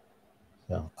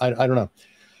 So I don't know.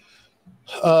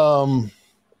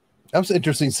 That was an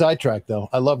interesting sidetrack, though.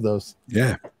 I love those.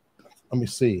 Yeah. Let me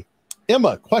see.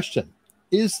 Emma, question.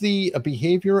 Is the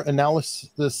behavior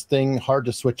analysis thing hard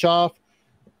to switch off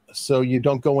so you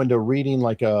don't go into reading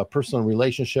like a personal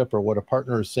relationship or what a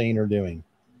partner is saying or doing?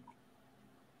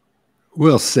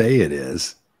 We'll say it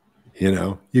is.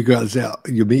 You go out,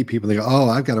 you meet people, they go,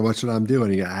 I've got to watch what I'm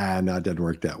doing. You go, no, it doesn't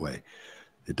work that way.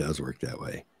 It does work that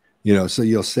way. So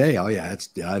you'll say, it's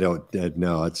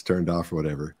turned off or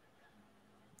whatever.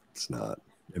 It's not.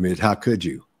 I mean, how could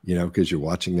you? Because you're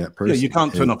watching that person. Yeah, you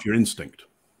can't turn off your instinct.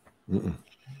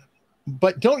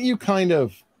 But don't you kind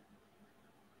of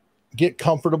get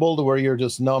comfortable to where you're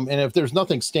just numb? And if there's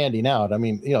nothing standing out, I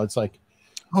mean, it's like,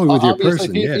 with your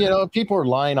person, people are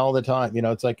lying all the time.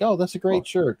 It's like, that's a great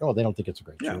shirt. They don't think it's a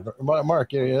great shirt.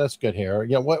 Mark, that's good hair.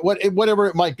 Whatever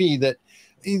it might be that,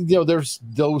 there's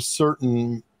those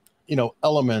certain,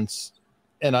 elements.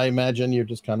 And I imagine you're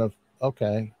just kind of,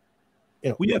 okay.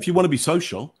 Well, yeah, if you want to be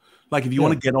social, like if you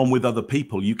want to get on with other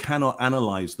people, you cannot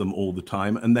analyze them all the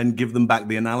time and then give them back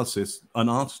the analysis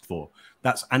unasked for.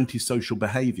 That's antisocial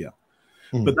behavior.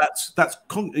 But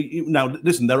now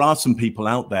listen, there are some people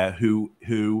out there who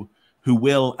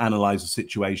will analyze a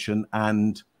situation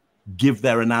and give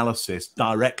their analysis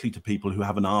directly to people who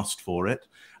haven't asked for it,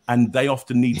 and they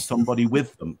often need somebody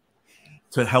with them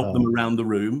to help them around the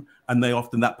room, and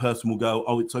that person will go,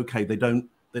 it's okay, they don't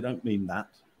mean that.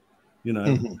 They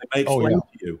may explain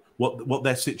to you what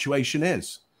their situation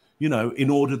is, in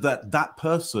order that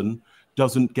person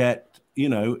doesn't get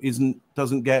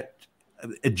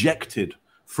ejected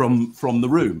from the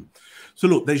room. So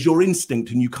look, there's your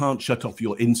instinct, and you can't shut off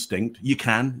your instinct. You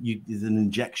can. There's an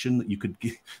injection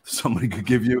that somebody could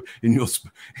give you in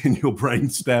your brain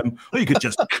stem, or you could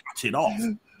just cut it off.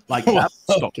 Like that,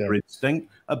 stop your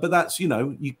instinct. But that's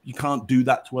you can't do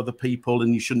that to other people,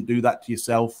 and you shouldn't do that to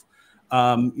yourself.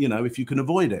 If you can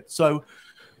avoid it. So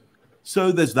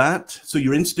there's that. So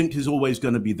your instinct is always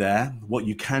going to be there. What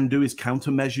you can do is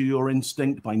countermeasure your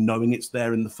instinct by knowing it's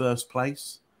there in the first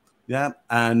place. Yeah.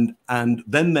 And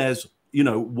then there's,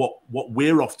 what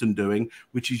we're often doing,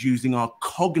 which is using our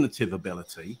cognitive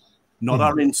ability, not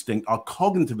our instinct, our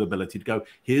cognitive ability to go,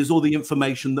 here's all the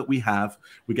information that we have.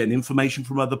 We're getting information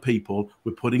from other people.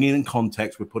 We're putting it in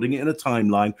context. We're putting it in a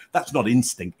timeline. That's not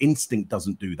instinct. Instinct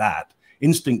doesn't do that.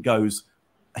 Instinct goes,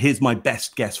 here's my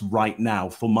best guess right now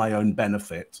for my own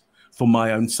benefit, for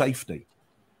my own safety.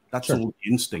 That's all the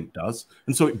instinct does.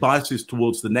 And so it biases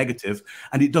towards the negative,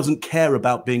 and it doesn't care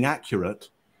about being accurate.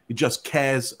 It just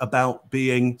cares about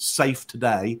being safe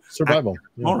today, survival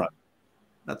tomorrow.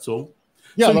 That's all.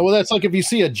 Yeah, well, that's like if you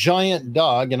see a giant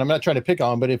dog, and I'm not trying to pick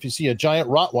on, but if you see a giant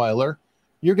Rottweiler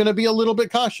you're going to be a little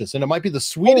bit cautious, and it might be the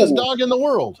sweetest dog in the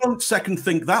world. Don't second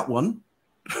think that one.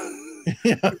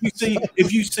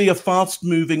 If you see a fast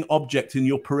moving object in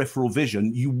your peripheral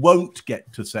vision, you won't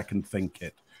get to second think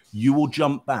it. You will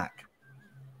jump back.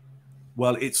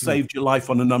 Well, it saved your life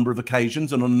on a number of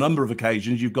occasions, and on a number of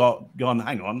occasions you've gone,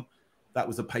 hang on, that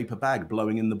was a paper bag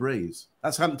blowing in the breeze.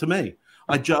 That's happened to me.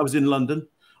 I was in London.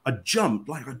 I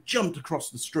jumped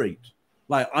across the street.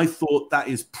 Like, I thought that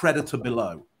is predator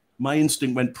below. My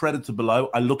instinct went predator below.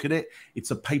 I look at it.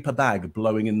 It's a paper bag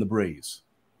blowing in the breeze.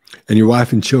 And your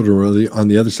wife and children were on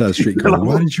the other side of the street going,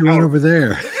 why did you run over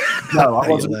there? No, I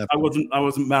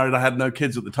wasn't married. I had no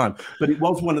kids at the time. But it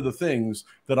was one of the things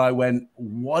that I went,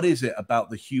 what is it about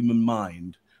the human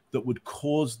mind that would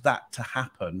cause that to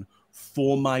happen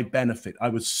for my benefit? I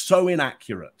was so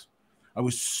inaccurate.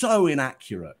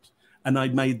 And I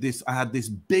had this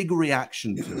big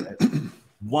reaction to it.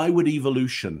 Why would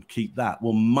evolution keep that?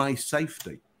 Well, my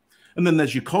safety. And then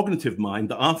there's your cognitive mind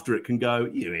that after it can go,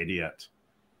 you idiot.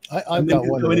 I've got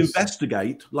one. Go and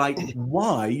investigate, like,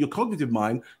 why your cognitive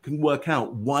mind can work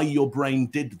out why your brain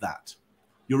did that.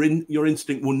 Your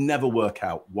instinct will never work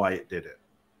out why it did it.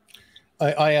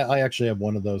 I actually have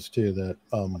one of those too. That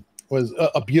was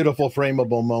a beautiful,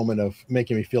 frameable moment of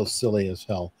making me feel silly as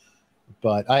hell.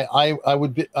 But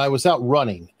I was out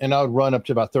running, and I would run up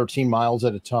to about 13 miles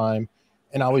at a time,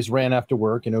 and I always ran after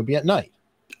work, and it would be at night.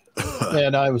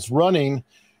 And I was running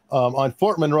on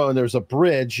Fort Monroe, and there's a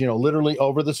bridge, literally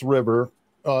over this river,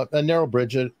 a narrow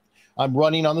bridge. I'm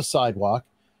running on the sidewalk,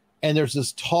 and there's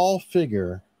this tall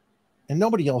figure, and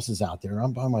nobody else is out there.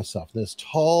 I'm by myself. This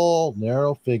tall,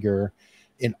 narrow figure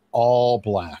in all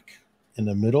black in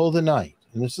the middle of the night.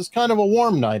 And this is kind of a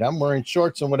warm night. I'm wearing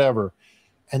shorts and whatever.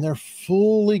 And they're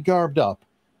fully garbed up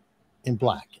in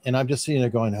black. And I'm just sitting there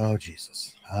going, oh,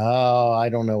 Jesus. Oh, I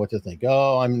don't know what to think.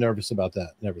 Oh, I'm nervous about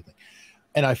that and everything.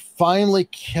 And I finally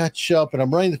catch up, and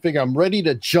I'm running the figure. I'm ready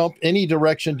to jump any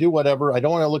direction, do whatever. I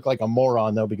don't want to look like a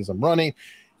moron, though, because I'm running.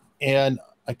 And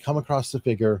I come across the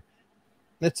figure.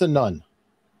 It's a nun.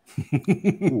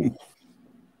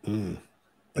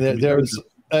 There's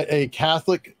a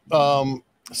Catholic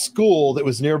school that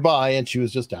was nearby, and she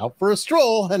was just out for a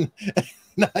stroll. And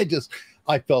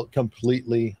I felt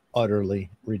completely, utterly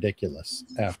ridiculous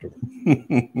afterward.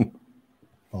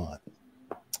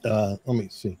 Let me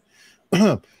see.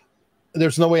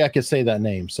 There's no way I could say that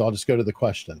name, so I'll just go to the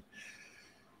question.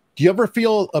 Do you ever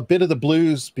feel a bit of the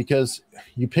blues because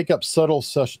you pick up subtle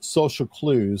social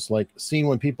clues, like seeing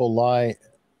when people lie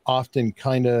often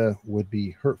kind of would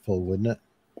be hurtful, wouldn't it?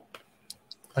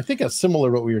 I think that's similar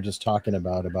to what we were just talking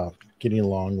about getting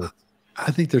along with.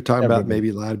 I think they're talking about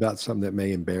maybe lying about something that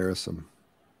may embarrass them,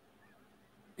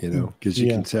 because you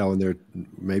can tell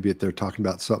when if they're talking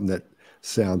about something that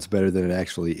sounds better than it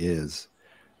actually is.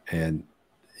 And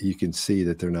you can see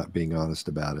that they're not being honest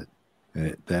about it.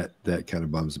 And that kind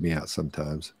of bums me out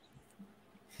sometimes.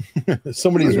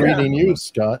 Somebody's reading you,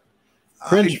 Scott.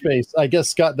 Cringe face. I guess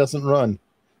Scott doesn't run.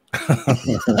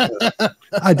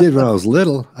 I did when I was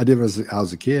little. I did when I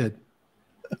was a kid,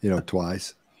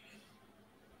 twice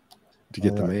to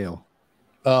get the mail.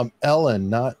 Ellen,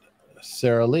 not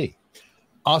Sarah Lee.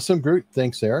 Awesome group.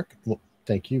 Thanks, Eric. Well,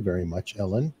 thank you very much,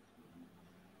 Ellen.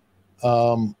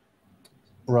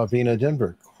 Ravina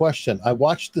Denver. Question. I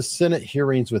watched the Senate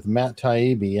hearings with Matt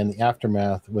Taibbi and the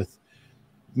aftermath with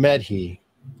Medhi.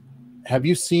 Have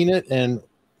you seen it? And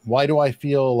why do I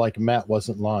feel like Matt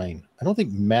wasn't lying? I don't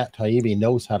think Matt Taibbi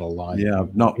knows how to lie. Yeah,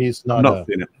 he's not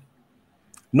seen it.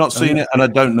 Not seen it, and I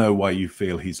don't know why you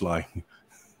feel he's lying.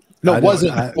 No,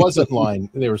 wasn't lying.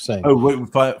 They were saying. Oh,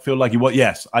 I feel like he was.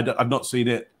 Yes, I've not seen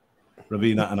it,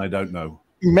 Ravina, and I don't know.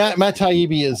 Matt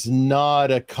Taibbi is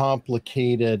not a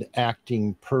complicated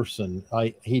acting person.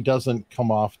 He doesn't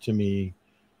come off to me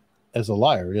as a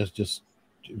liar. It's just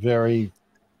very.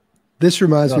 This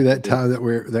reminds me of that time that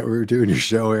we were doing your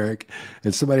show, Eric,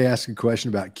 and somebody asked a question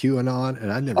about QAnon,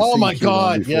 and I never. Oh my QAnon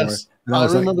God! Before. Yes, and I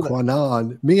was like,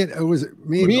 QAnon. Me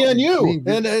and you,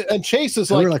 and Chase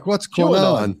is and like, we're like, what's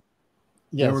QAnon?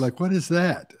 Yes. And we're like, what is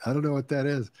that? I don't know what that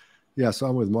is. Yeah, so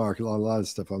I'm with Mark. A lot of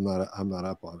stuff I'm not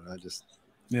up on it. I just.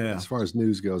 Yeah. As far as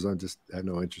news goes, I have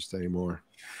no interest anymore.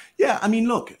 Yeah, I mean,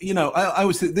 look, I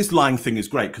always think this lying thing is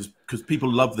great because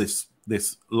people love this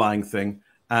lying thing,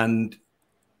 and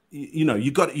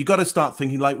you got to start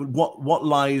thinking like, what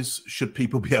lies should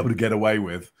people be able to get away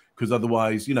with? Because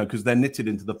otherwise, because they're knitted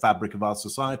into the fabric of our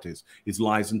societies, is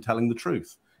lies and telling the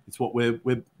truth. It's what we're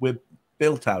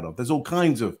built out of. There's all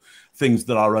kinds of things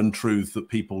that are untruths that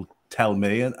people tell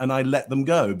me, and I let them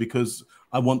go because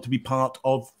I want to be part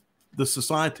of the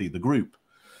society, the group.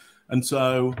 And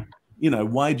so,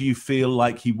 why do you feel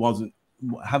like he wasn't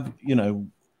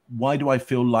why do I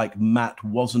feel like Matt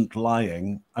wasn't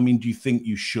lying? I mean, do you think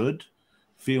you should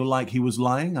feel like he was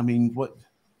lying? I mean, would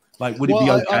it be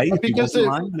okay if he wasn't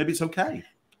lying? Maybe it's okay.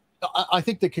 I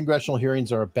think the congressional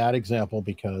hearings are a bad example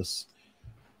because,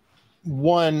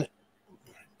 one,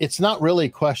 it's not really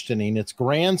questioning, it's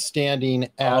grandstanding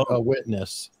at a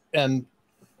witness. And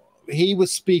he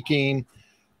was speaking,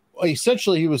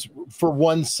 essentially he was for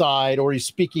one side, or he's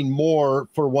speaking more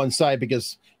for one side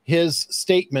because his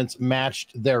statements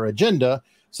matched their agenda.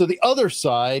 So the other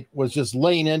side was just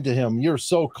laying into him. You're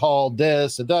so-called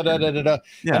this, and da da da da da.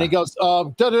 Yeah. And he goes, da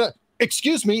da da.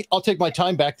 Excuse me, I'll take my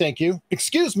time back. Thank you.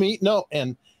 Excuse me, no.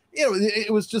 And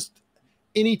it was just,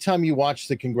 anytime you watch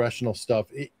the congressional stuff,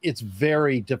 it's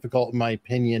very difficult, in my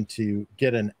opinion, to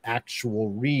get an actual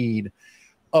read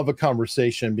of a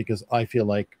conversation, because I feel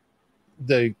like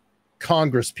the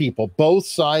Congress people, both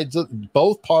sides,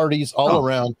 both parties, all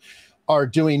around, are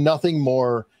doing nothing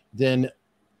more than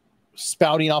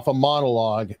spouting off a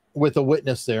monologue with a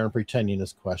witness there and pretending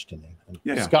is questioning.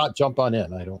 Scott, jump on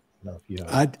in. I don't know if you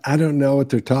have. I don't know what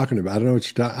they're talking about. I don't know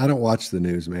what you're I don't watch the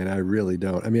news, man. I really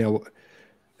don't. I mean,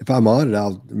 if I'm on it,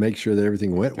 I'll make sure that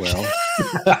everything went well.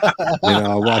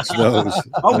 I'll watch those.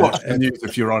 I'll watch the news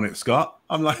if you're on it, Scott.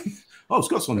 I'm like, oh,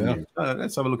 Scott's on the news.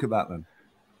 Let's have a look at that then.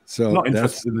 So I'm not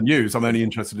interested in the news. I'm only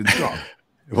interested in Scott.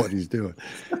 What he's doing.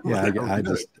 Yeah, I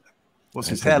just. What's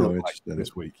his hair look like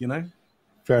this week?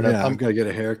 Fair enough. Yeah, I'm gonna get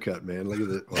a haircut, man. Look at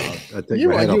it. Well, I think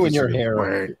you and your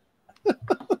hair.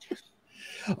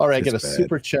 All right, I got a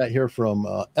super chat here from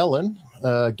Ellen.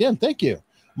 Again, thank you.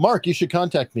 Mark, you should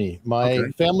contact me. My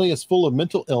family is full of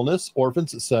mental illness,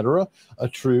 orphans, etc. A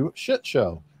true shit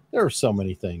show. There are so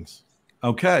many things.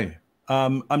 Okay.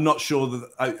 I'm not sure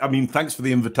that. I mean, thanks for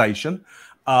the invitation.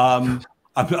 I'm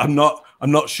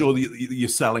not sure that you're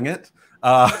selling it.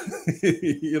 But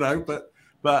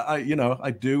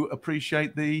I do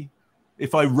appreciate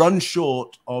if I run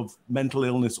short of mental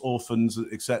illness, orphans,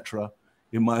 etc.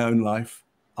 in my own life,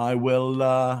 I will.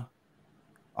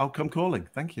 I'll come calling.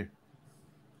 Thank you.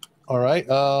 All right.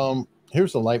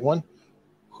 Here's a light one.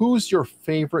 Who's your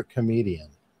favorite comedian?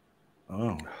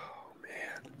 Oh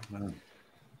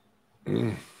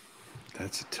man.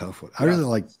 That's a tough one. I really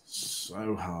like.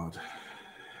 So hard.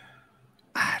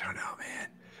 I don't know, man.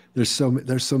 There's so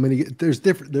many. There's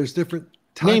different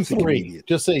types. Name of three. comedians.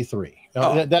 Just say three.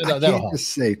 I can't just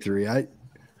say three.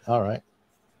 All right.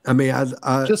 I mean,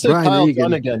 I just say Brian Kyle Regan.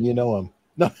 Dunnigan. You know him.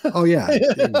 No. Oh yeah,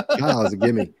 Kyle's a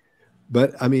gimme.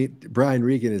 But I mean, Brian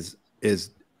Regan is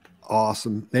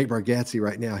awesome. Nate Bargatze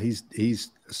right now,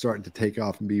 he's starting to take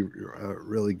off and be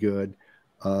really good.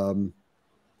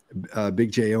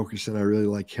 Big J Okerson, I really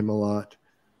like him a lot.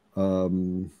 Oh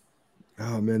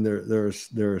man, there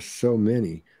are so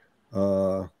many.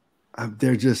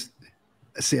 They're just,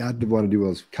 see, I want to do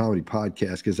those comedy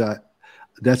podcasts because I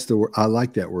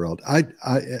like that world.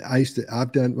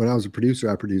 I've done, when I was a producer,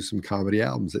 I produced some comedy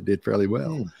albums that did fairly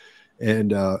well.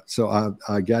 And so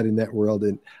I got in that world,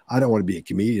 and I don't want to be a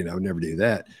comedian. I would never do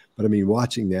that. But I mean,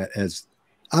 watching that, as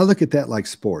I look at that like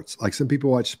sports, like some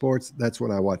people watch sports. That's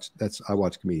when I watch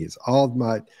comedians. All of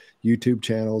my YouTube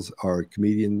channels are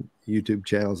comedian YouTube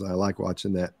channels. I like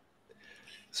watching that.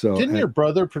 So didn't your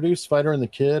brother produce Fighter and the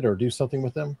Kid or do something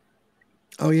with them?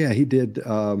 Oh yeah, he did.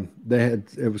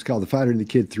 It was called the Fighter and the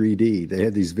Kid 3D. They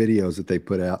had these videos that they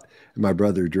put out, and my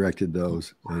brother directed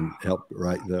those and helped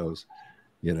write those.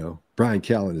 Brian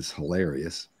Callen is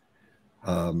hilarious.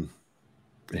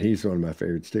 He's one of my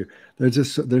favorites too.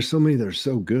 There's so many that are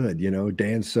so good.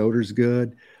 Dan Soder's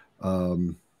good.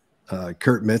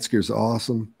 Kurt Metzger's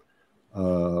awesome.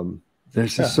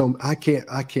 There's just I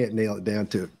can't nail it down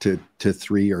to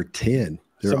 3 or 10.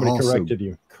 They're Somebody also corrected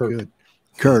you.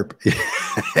 Kerp.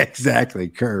 Exactly.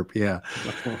 Kerp. Yeah.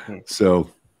 So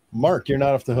Mark, you're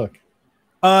not off the hook.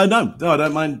 No, I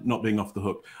don't mind not being off the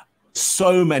hook.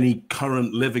 So many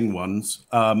current living ones.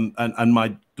 And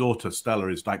my daughter Stella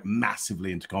is like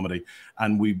massively into comedy,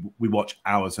 and we watch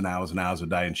hours and hours and hours a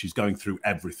day, and she's going through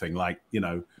everything, like,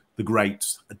 the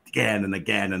greats again and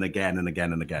again and again and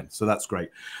again and again. So that's great.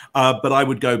 But I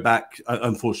would go back,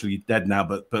 unfortunately dead now,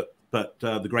 but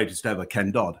the greatest ever,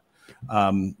 Ken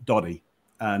Doddy.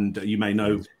 And you may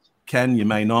know Ken, you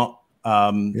may not.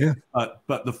 Yeah.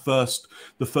 But the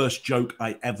first joke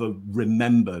I ever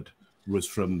remembered was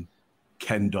from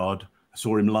Ken Dodd. I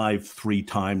saw him live 3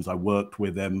 times. I worked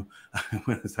with him.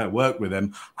 When I worked with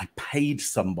him, I paid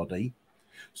somebody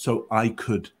so I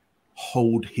could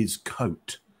hold his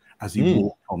coat as he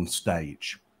walked on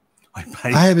stage. I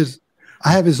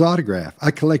have his autograph.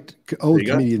 I collect old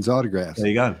comedians' autographs. There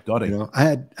you go. Got it.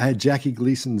 I had Jackie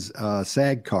Gleason's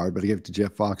SAG card, but I gave it to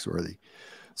Jeff Foxworthy.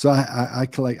 So I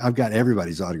collect. I've got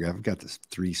everybody's autograph. I've got the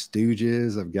Three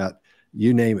Stooges. I've got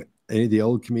you name it. Any of the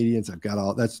old comedians. I've got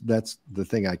all. That's the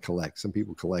thing I collect. Some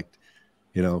people collect,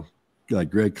 you know,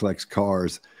 like Greg collects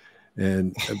cars,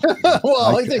 and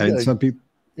well, I think and some people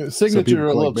signature are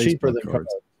a little cheaper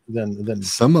than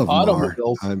some of them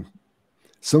automobiles.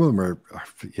 Some of them are,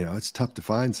 you know, it's tough to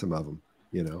find some of them.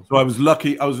 You know. So I was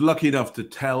lucky enough to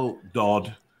tell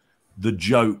Dodd the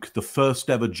joke, the first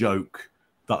ever joke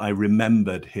that I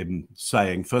remembered him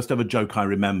saying, first ever joke I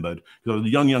remembered, because I was a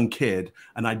young kid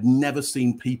and I'd never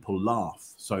seen people laugh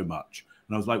so much.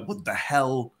 And I was like, what the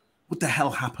hell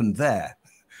happened there?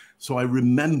 So I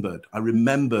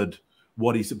remembered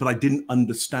what he said, but I didn't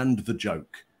understand the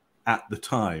joke at the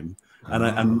time.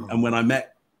 And when I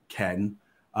met Ken,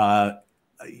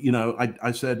 you know,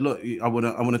 I said, look, I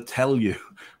want to tell you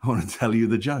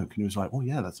the joke. And he was like, oh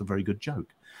yeah, that's a very good joke.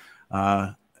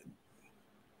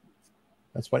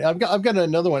 That's funny. I've got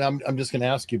another one. I'm just going to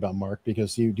ask you about, Mark,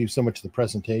 because you do so much of the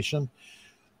presentation.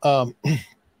 God,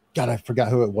 I forgot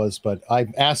who it was, but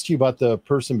I've asked you about the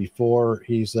person before.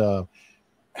 He's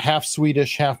half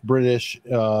Swedish, half British,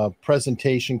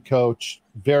 presentation coach.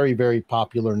 Very, very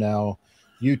popular now.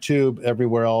 YouTube,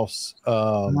 everywhere else.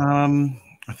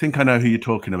 I think I know who you're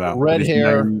talking about. Red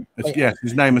hair. Yes,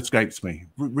 his name escapes me.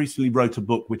 Recently wrote a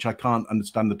book which I can't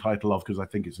understand the title of because I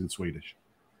think it's in Swedish.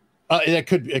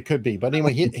 It could be, but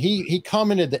anyway, he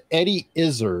commented that Eddie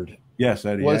Izzard, yes,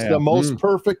 Eddie, was the most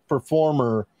perfect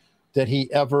performer that he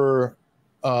ever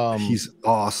he's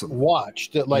awesome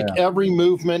watched. Like every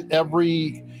movement,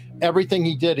 everything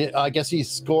he did, I guess he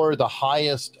scored the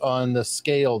highest on the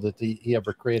scale that he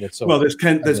ever created. So well, there's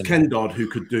Ken Dodd who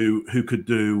could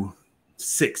do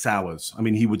 6 hours. I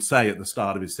mean, he would say at the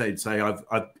start of his set, he'd say,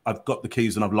 I've got the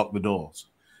keys and I've locked the doors.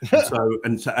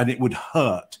 And it would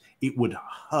hurt. It would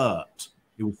hurt.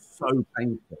 It was so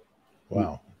painful.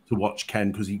 Wow. To watch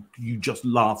Ken, because you just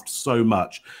laughed so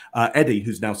much. Eddie,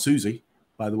 who's now Susie,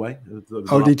 by the way.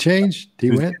 Oh, did he change? He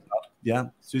went? Yeah,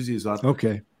 Susie is up.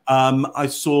 Okay. I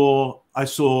saw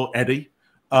Eddie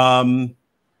a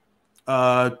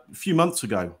few months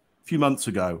ago.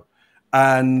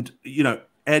 And, you know,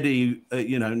 Eddie,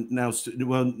 you know, now,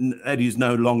 well, Eddie's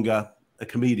no longer a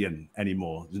comedian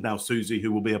anymore. There's now Susie,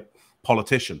 who will be a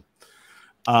politician.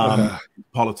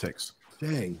 Politics.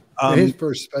 Dang. His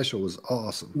first special was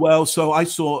awesome. Well, so I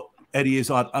saw Eddie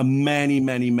Izzard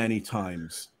many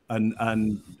times, and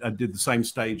I did the same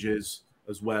stages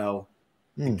as well.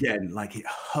 Again, like, it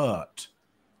hurt.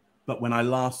 But when I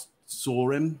last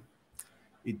saw him,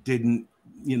 it didn't,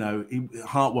 you know,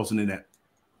 heart wasn't in it.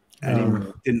 And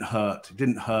it didn't hurt. It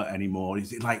didn't hurt anymore.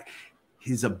 It's like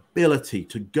his ability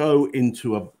to go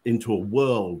into a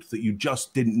world that you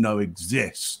just didn't know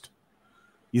exist.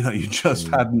 You know, you just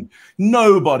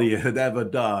nobody had ever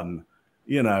done,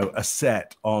 you know, a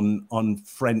set on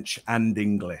French and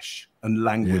English and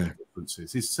language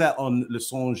differences. His set on Le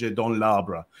Songe dans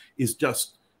l'Arbre is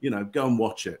just, you know, go and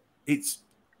watch it. It's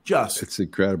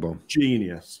incredible.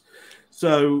 Genius.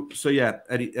 So yeah,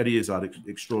 Eddie Izzard,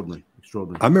 extraordinary.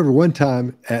 I remember one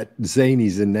time at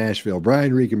Zany's in Nashville,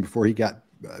 Brian Regan, before he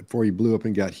blew up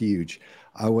and got huge,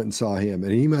 I went and saw him,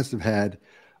 and he must have had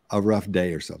a rough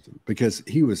day or something, because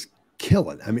he was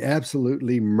killing. I mean,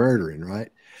 absolutely murdering, right?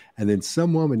 And then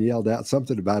some woman yelled out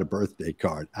something about a birthday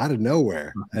card out of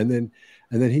nowhere. And then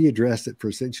he addressed it for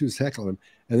a second. She was heckling him.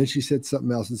 And then she said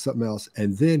something else and something else.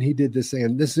 And then he did this thing.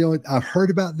 And this is the only, I've heard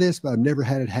about this, but I've never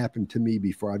had it happen to me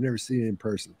before. I've never seen it in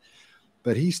person.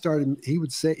 But he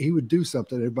would do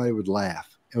something, everybody would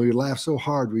laugh. And we would laugh so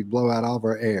hard, we'd blow out all of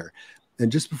our air.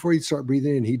 And just before he'd start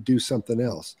breathing in, he'd do something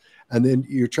else. And then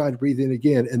you're trying to breathe in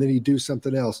again, and then he'd do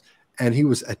something else. And he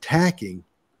was attacking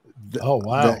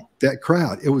that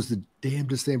crowd. It was the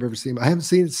damnedest thing I've ever seen. I haven't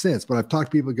seen it since, but I've talked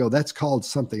to people who go, that's called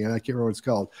something, and I can't remember what it's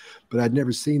called. But I'd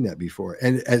never seen that before.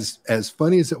 And as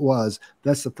funny as it was,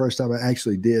 that's the first time I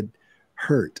actually did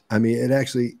hurt. I mean, it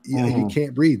actually, you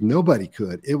can't breathe. Nobody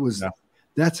could. It was...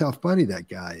 That's how funny that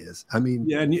guy is. I mean,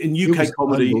 yeah, and in UK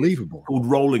comedy, unbelievable. Called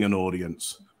rolling an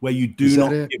audience, where you do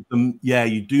not give them,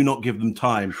 you do not give them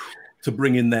time to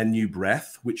bring in their new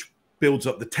breath, which builds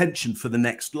up the tension for the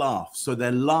next laugh. So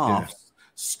their laughs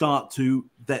start to,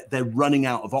 they're running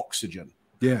out of oxygen.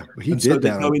 Yeah, he did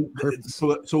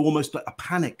that. So almost like a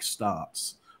panic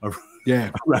starts.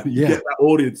 Yeah, you get that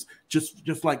audience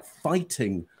just like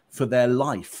fighting for their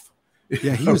life.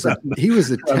 Yeah, he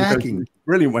was attacking.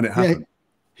 Brilliant when it happened. Yeah,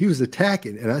 he was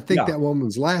attacking, and I think that woman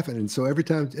was laughing. And so every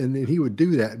time, and then he would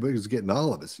do that, but it was getting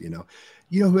all of us, you know.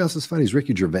 You know who else is funny is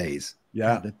Ricky Gervais.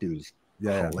 Yeah, God, that dude's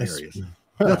hilarious.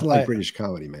 Nothing like British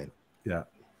comedy, man. Yeah.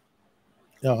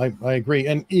 No, I agree.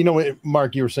 And you know,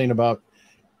 Mark, you were saying about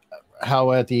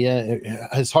how at the end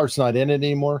his heart's not in it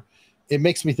anymore. It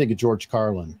makes me think of George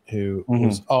Carlin, who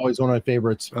was always one of my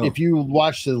favorites. If you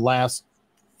watch the last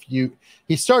few,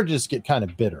 he started to just get kind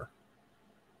of bitter,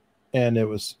 and it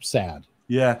was sad.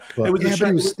 Yeah, but, it was a shame.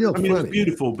 It was still funny. It was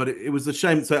beautiful, but it was a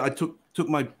shame. So I took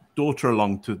my daughter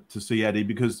along to see Eddie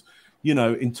because, you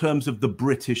know, in terms of the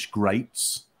British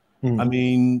greats, I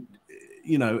mean,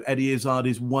 you know, Eddie Izzard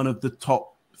is one of the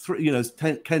top three. You know,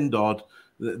 Ken Dodd.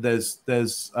 There's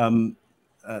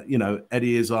you know,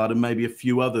 Eddie Izzard and maybe a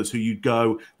few others who you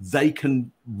go, they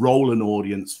can roll an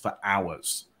audience for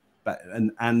hours,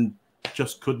 and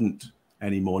just couldn't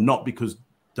anymore. Not because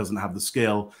doesn't have the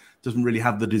skill, doesn't really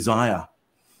have the desire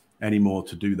anymore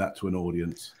to do that to an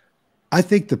audience. I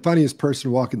think the funniest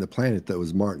person walking the planet, though,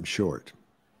 is Martin Short.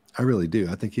 I really do.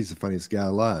 I think he's the funniest guy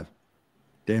alive.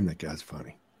 Damn, that guy's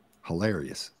funny.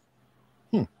 Hilarious.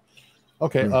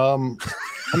 Okay.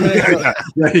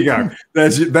 There you go.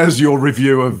 There's your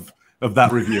review of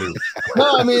that review.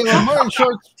 No, I mean, Martin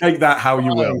Short. Take that how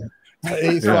you will.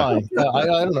 He's fine. I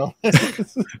don't know.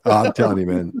 I'm telling you,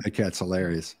 man, that cat's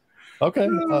hilarious. Okay.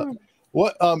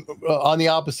 What on the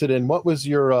opposite end, what was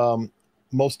your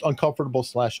most uncomfortable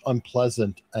 /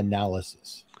 unpleasant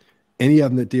analysis? Any of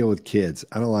them that deal with kids.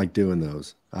 I don't like doing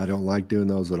those. I don't like doing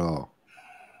those at all.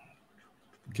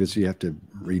 Because you have to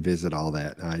revisit all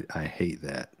that. I hate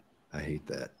that. I hate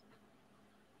that.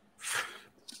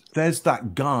 There's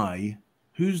that guy.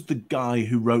 Who's the guy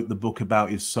who wrote the book about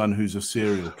his son who's a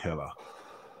serial killer?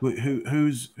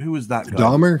 Who was that guy?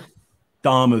 Dahmer?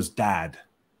 Dahmer's dad.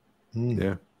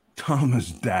 Yeah.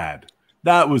 Dahmer's dad.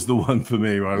 That was the one for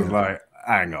me where I was like,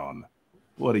 hang on.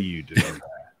 What are you doing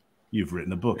there? You've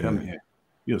written a book, haven't you?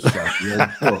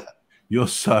 Your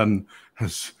son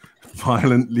has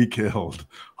violently killed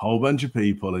a whole bunch of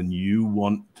people and you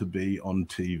want to be on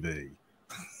TV.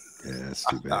 Yeah, that's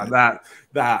too bad.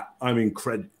 That I'm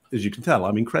incredulous. As you can tell,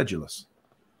 I'm incredulous.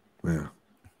 Yeah.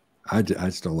 I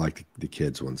just don't like the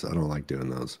kids ones. I don't like doing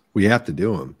those. We have to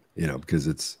do them, you know, because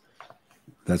that's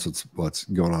what's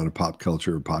going on in pop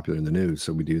culture or popular in the news.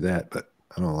 So we do that, but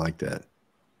I don't like that.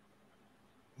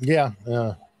 Yeah.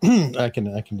 I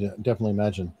can definitely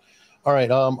imagine. All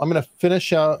right. I'm going to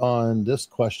finish out on this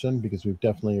question because we've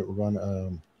definitely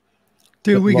run.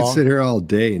 Dude, we could sit here all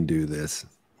day and do this.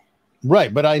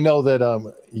 Right. But I know that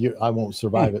I won't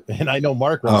survive it. And I know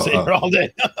Mark won't sit here all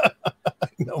day. I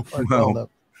know Mark will.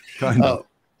 Kind of.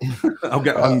 I'll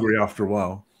get hungry after a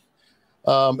while.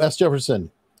 S. Jefferson,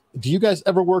 do you guys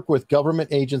ever work with government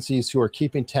agencies who are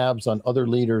keeping tabs on other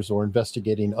leaders or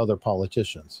investigating other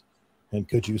politicians? And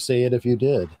could you say it if you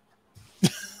did?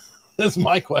 That's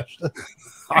my question.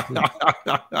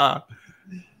 I'll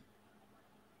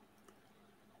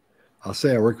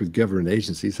say I work with government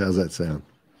agencies. How's that sound?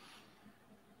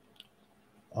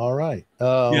 All right.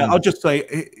 Yeah, I'll just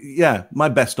say, my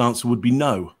best answer would be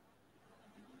no.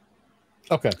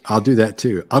 Okay. I'll do that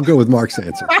too. I'll go with Mark's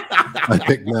answer. I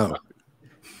pick no.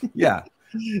 Yeah.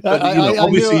 But,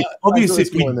 obviously,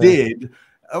 if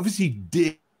we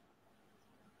did,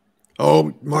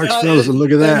 Oh, Mark's frozen. Look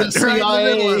at that. The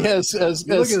CIA has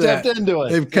stepped into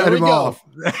it. They've cut him off.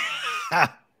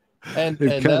 and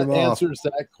that answers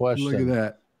that question. Look at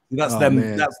that. That's them.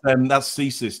 Man. That's them. That's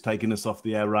CSIS taking us off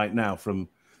the air right now.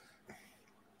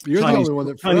 You're Chinese, the only one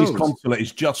that froze. Chinese consulate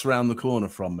is just around the corner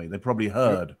from me. They probably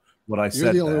heard what I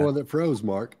said. You're the only one that froze,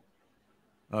 Mark.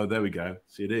 Oh, there we go.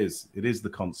 See, it is the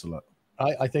consulate.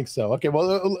 I think so. Okay,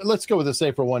 well, let's go with a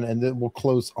safer one, and then we'll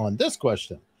close on this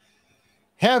question.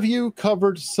 Have you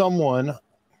covered someone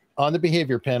on the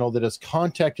behavior panel that has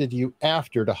contacted you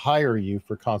after to hire you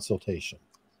for consultation?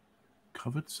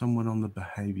 Covered someone on the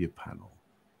behavior panel?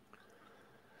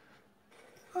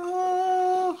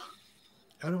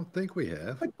 I don't think we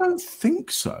have. I don't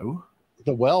think so.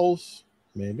 The Wells,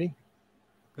 maybe.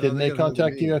 No, Didn't they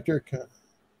contact you after?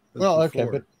 Well, okay,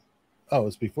 but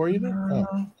it's before you did?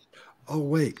 Oh,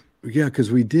 wait. Yeah,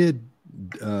 because we did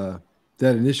that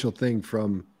initial thing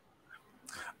from.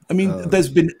 I mean, there's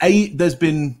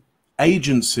been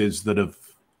agencies that have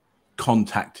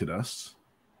contacted us,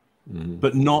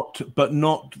 but not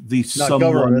the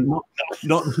someone.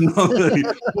 Not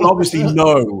well, obviously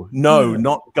no,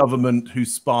 not government who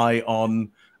spy on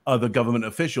other government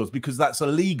officials, because that's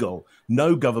illegal.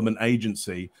 No government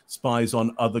agency spies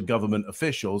on other government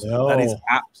officials. No. That is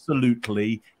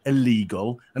absolutely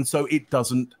illegal, and so it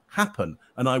doesn't happen.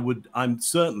 And I'm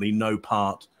certainly no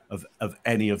part of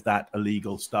any of that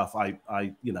illegal stuff. I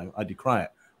decry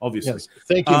it, obviously. Yes.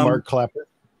 Thank you, Mark Clapper.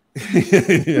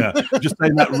 Yeah, just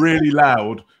saying that really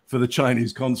loud for the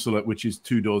Chinese consulate, which is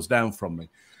 2 doors down from me.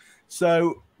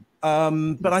 So,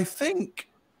 but I think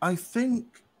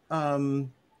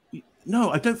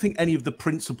no, I don't think any of the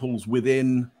principals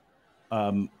within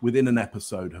an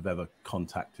episode have ever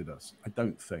contacted us. I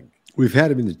don't think. We've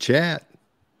had him in the chat.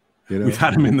 You know, we've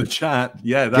had him in the chat.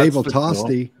 Yeah, that's Gable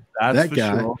Tosti. Sure. That's that for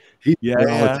guy. Sure. He's yeah.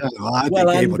 and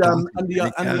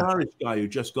the Irish guy who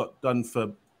just got done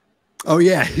for. Oh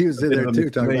yeah, he was in there too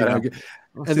talking about.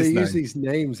 What's and they name? use these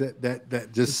names that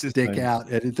just stick out,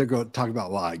 and they're going to talk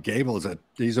about why Gable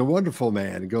he's a wonderful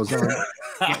man. It goes on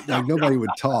like nobody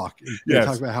would talk. They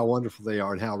talk about how wonderful they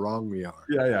are and how wrong we are.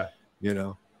 Yeah. You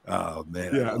know. Oh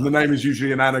man. Yeah, and the name is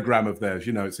usually an anagram of theirs.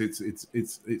 You know, it's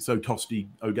Tosti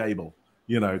O'Gable.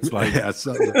 You know, it's like it's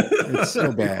so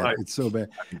bad. Like, it's so bad.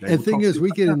 And the thing is, we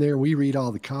get in there and we read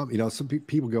all the comments. You know, some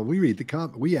people go, we read the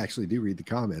comment. We actually do read the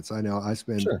comments. I know I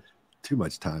spend too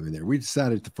much time in there. We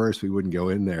decided at the first we wouldn't go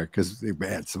in there because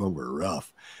man, some of them were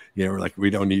rough. You know, we're like,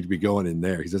 we don't need to be going in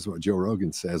there because that's what Joe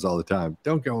Rogan says all the time.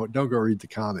 Don't go read the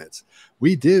comments.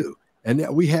 We do, and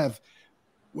we have.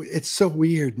 It's so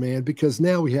weird, man, because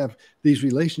now we have these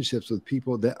relationships with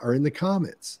people that are in the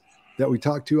comments that we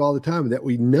talk to all the time, that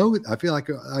we know. I feel like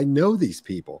I know these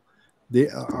people. They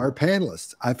are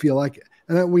panelists. I feel like,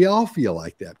 and we all feel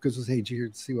like that because we'll say, "Did you hear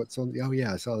to see what's on?" Oh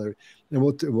yeah, I saw that, and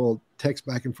we'll text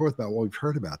back and forth about what we've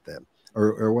heard about them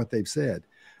or what they've said.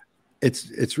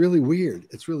 It's really weird.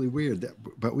 It's really weird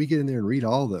but we get in there and read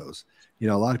all those. You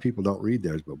know, a lot of people don't read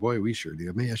theirs, but boy, we sure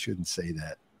do. Maybe I shouldn't say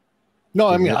that. No,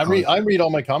 I mean, I read all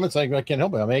my comments. I can't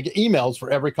help it. I mean, I get emails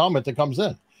for every comment that comes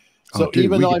in. So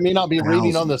even though I may not be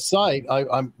reading on the site,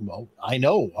 I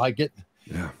know I get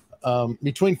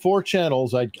between 4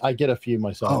 channels, I get a few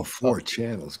myself. Oh, 4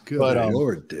 channels. Good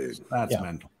Lord, dude. That's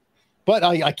mental. But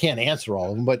I can't answer all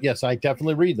of them. But yes, I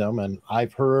definitely read them. And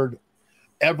I've heard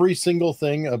every single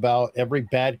thing about every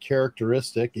bad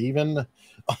characteristic, even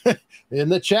in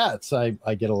the chats. I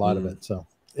get a lot of it. So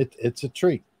it's a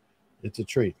treat. It's a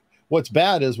treat. What's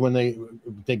bad is when they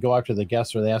go after the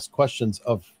guests or they ask questions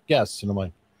of guests, and I'm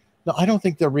like, no, I don't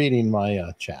think they're reading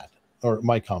my chat or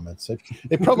my comments.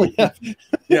 They probably have.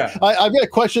 Yeah, I've got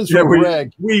questions from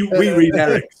Greg. We read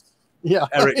Eric's. Yeah,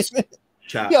 Eric's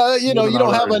chat. Yeah, you know, you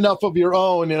don't have enough of your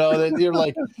own. You know, that you're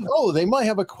like, oh, they might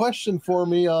have a question for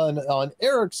me on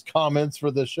Eric's comments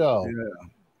for the show.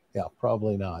 Yeah,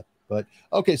 probably not. But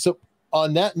okay, so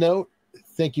on that note,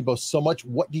 thank you both so much.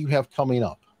 What do you have coming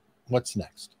up? What's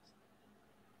next?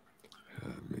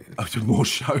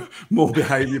 More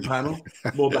behavior panel.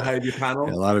 Yeah, a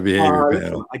lot of behavior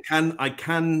panel. I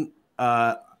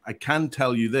can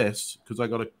tell you this because I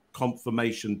got a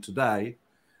confirmation today.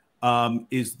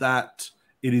 Is that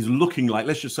it is looking like?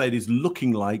 Let's just say it is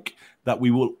looking like that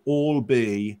we will all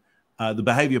be. The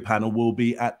behavior panel will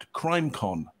be at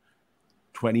CrimeCon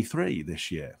 23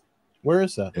 this year. Where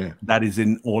is that? Yeah. That is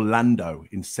in Orlando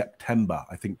in September.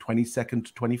 I think 22nd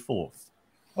to 24th.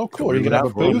 Oh, cool. Are you gonna have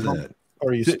a booth? Or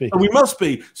are you speaking? We must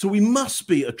be. So we must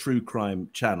be a true crime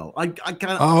channel. I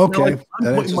can't. Oh, okay.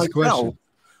 I'm putting myself.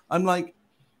 I'm like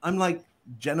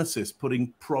Genesis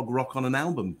putting prog rock on an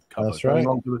album cover. That's right.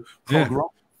 On to the prog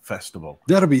rock festival.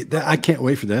 That'll be. I can't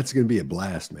wait for that. It's going to be a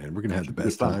blast, man. We're going to have the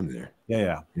best time there.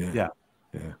 Yeah.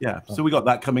 So we got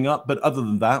that coming up. But other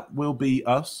than that, we'll be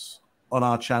us on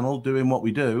our channel doing what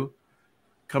we do.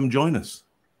 Come join us.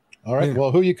 All right. Well,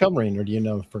 who are you covering, or do you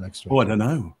know for next week? Oh, I don't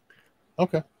know.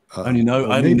 Okay. I only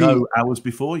know hours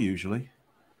before usually.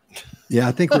 Yeah,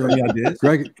 I think we're ideas.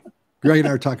 Greg and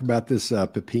I are talking about this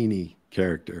Papini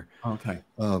character. Okay.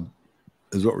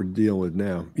 Is what we're dealing with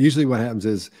now. Usually what happens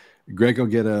is Greg will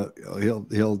get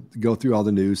he'll go through all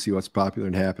the news, see what's popular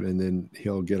and happening, and then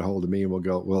he'll get a hold of me and we'll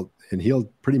go, and he'll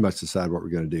pretty much decide what we're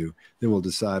going to do. Then we'll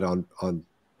decide on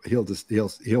he'll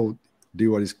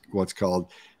do what's called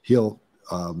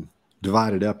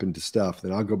divide it up into stuff.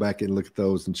 Then I'll go back and look at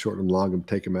those and shorten them, long them,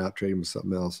 take them out, trade them with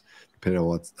something else, depending on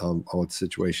what the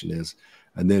situation is.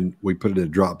 And then we put it in a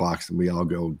Dropbox and we all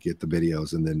go get the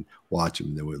videos and then watch them.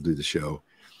 And then we'll do the show.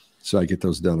 So I get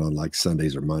those done on like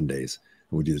Sundays or Mondays,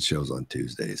 and we do the shows on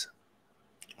Tuesdays.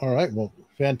 All right. Well,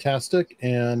 fantastic.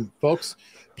 And folks,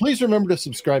 please remember to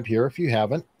subscribe here if you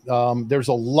haven't. There's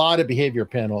a lot of behavior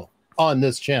panel on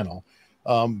this channel.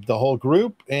 The whole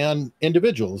group and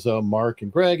individuals. Mark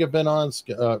and Greg have been on.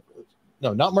 No,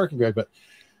 not Mark and Greg, but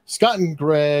Scott and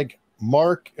Greg.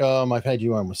 Mark, I've had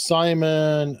you on with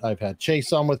Simon. I've had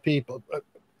Chase on with people.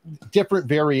 Different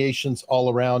variations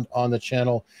all around on the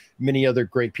channel. Many other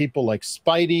great people like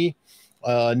Spidey.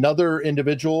 Another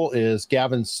individual is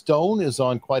Gavin Stone, is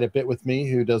on quite a bit with me,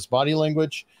 who does body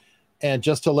language. And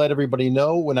just to let everybody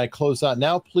know, when I close out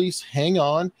now, please hang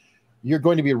on. You're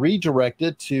going to be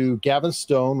redirected to Gavin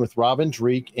Stone with Robin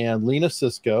Dreek and Lena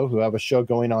Cisco, who have a show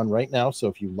going on right now. So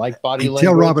if you like body language,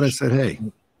 tell Robin I said hey.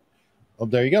 Well,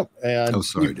 there you go. And Oh,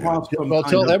 sorry, dude. well,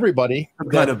 tell everybody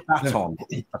kind of baton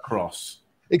across.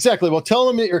 Exactly. Well, tell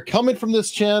them that you're coming from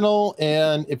this channel,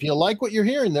 and if you like what you're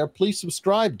hearing there, please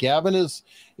subscribe. Gavin is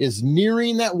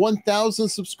nearing that 1,000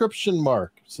 subscription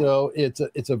mark, so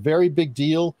it's a very big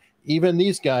deal. Even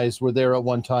these guys were there at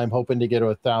one time hoping to get to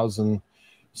 1,000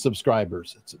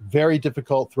 subscribers. It's a very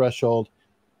difficult threshold.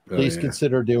 Please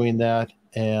consider doing that,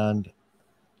 and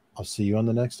I'll see you on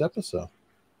the next episode.